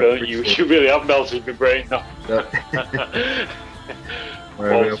 Thank you. You really have melted my brain now.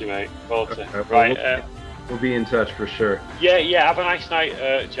 Quality, mate. Quality. Right. We'll be in touch for sure. Yeah. Have a nice night,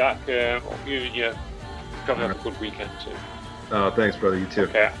 Jack. Hope you and your have a good weekend too. Oh, thanks, brother. You too.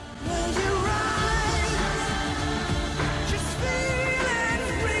 Okay.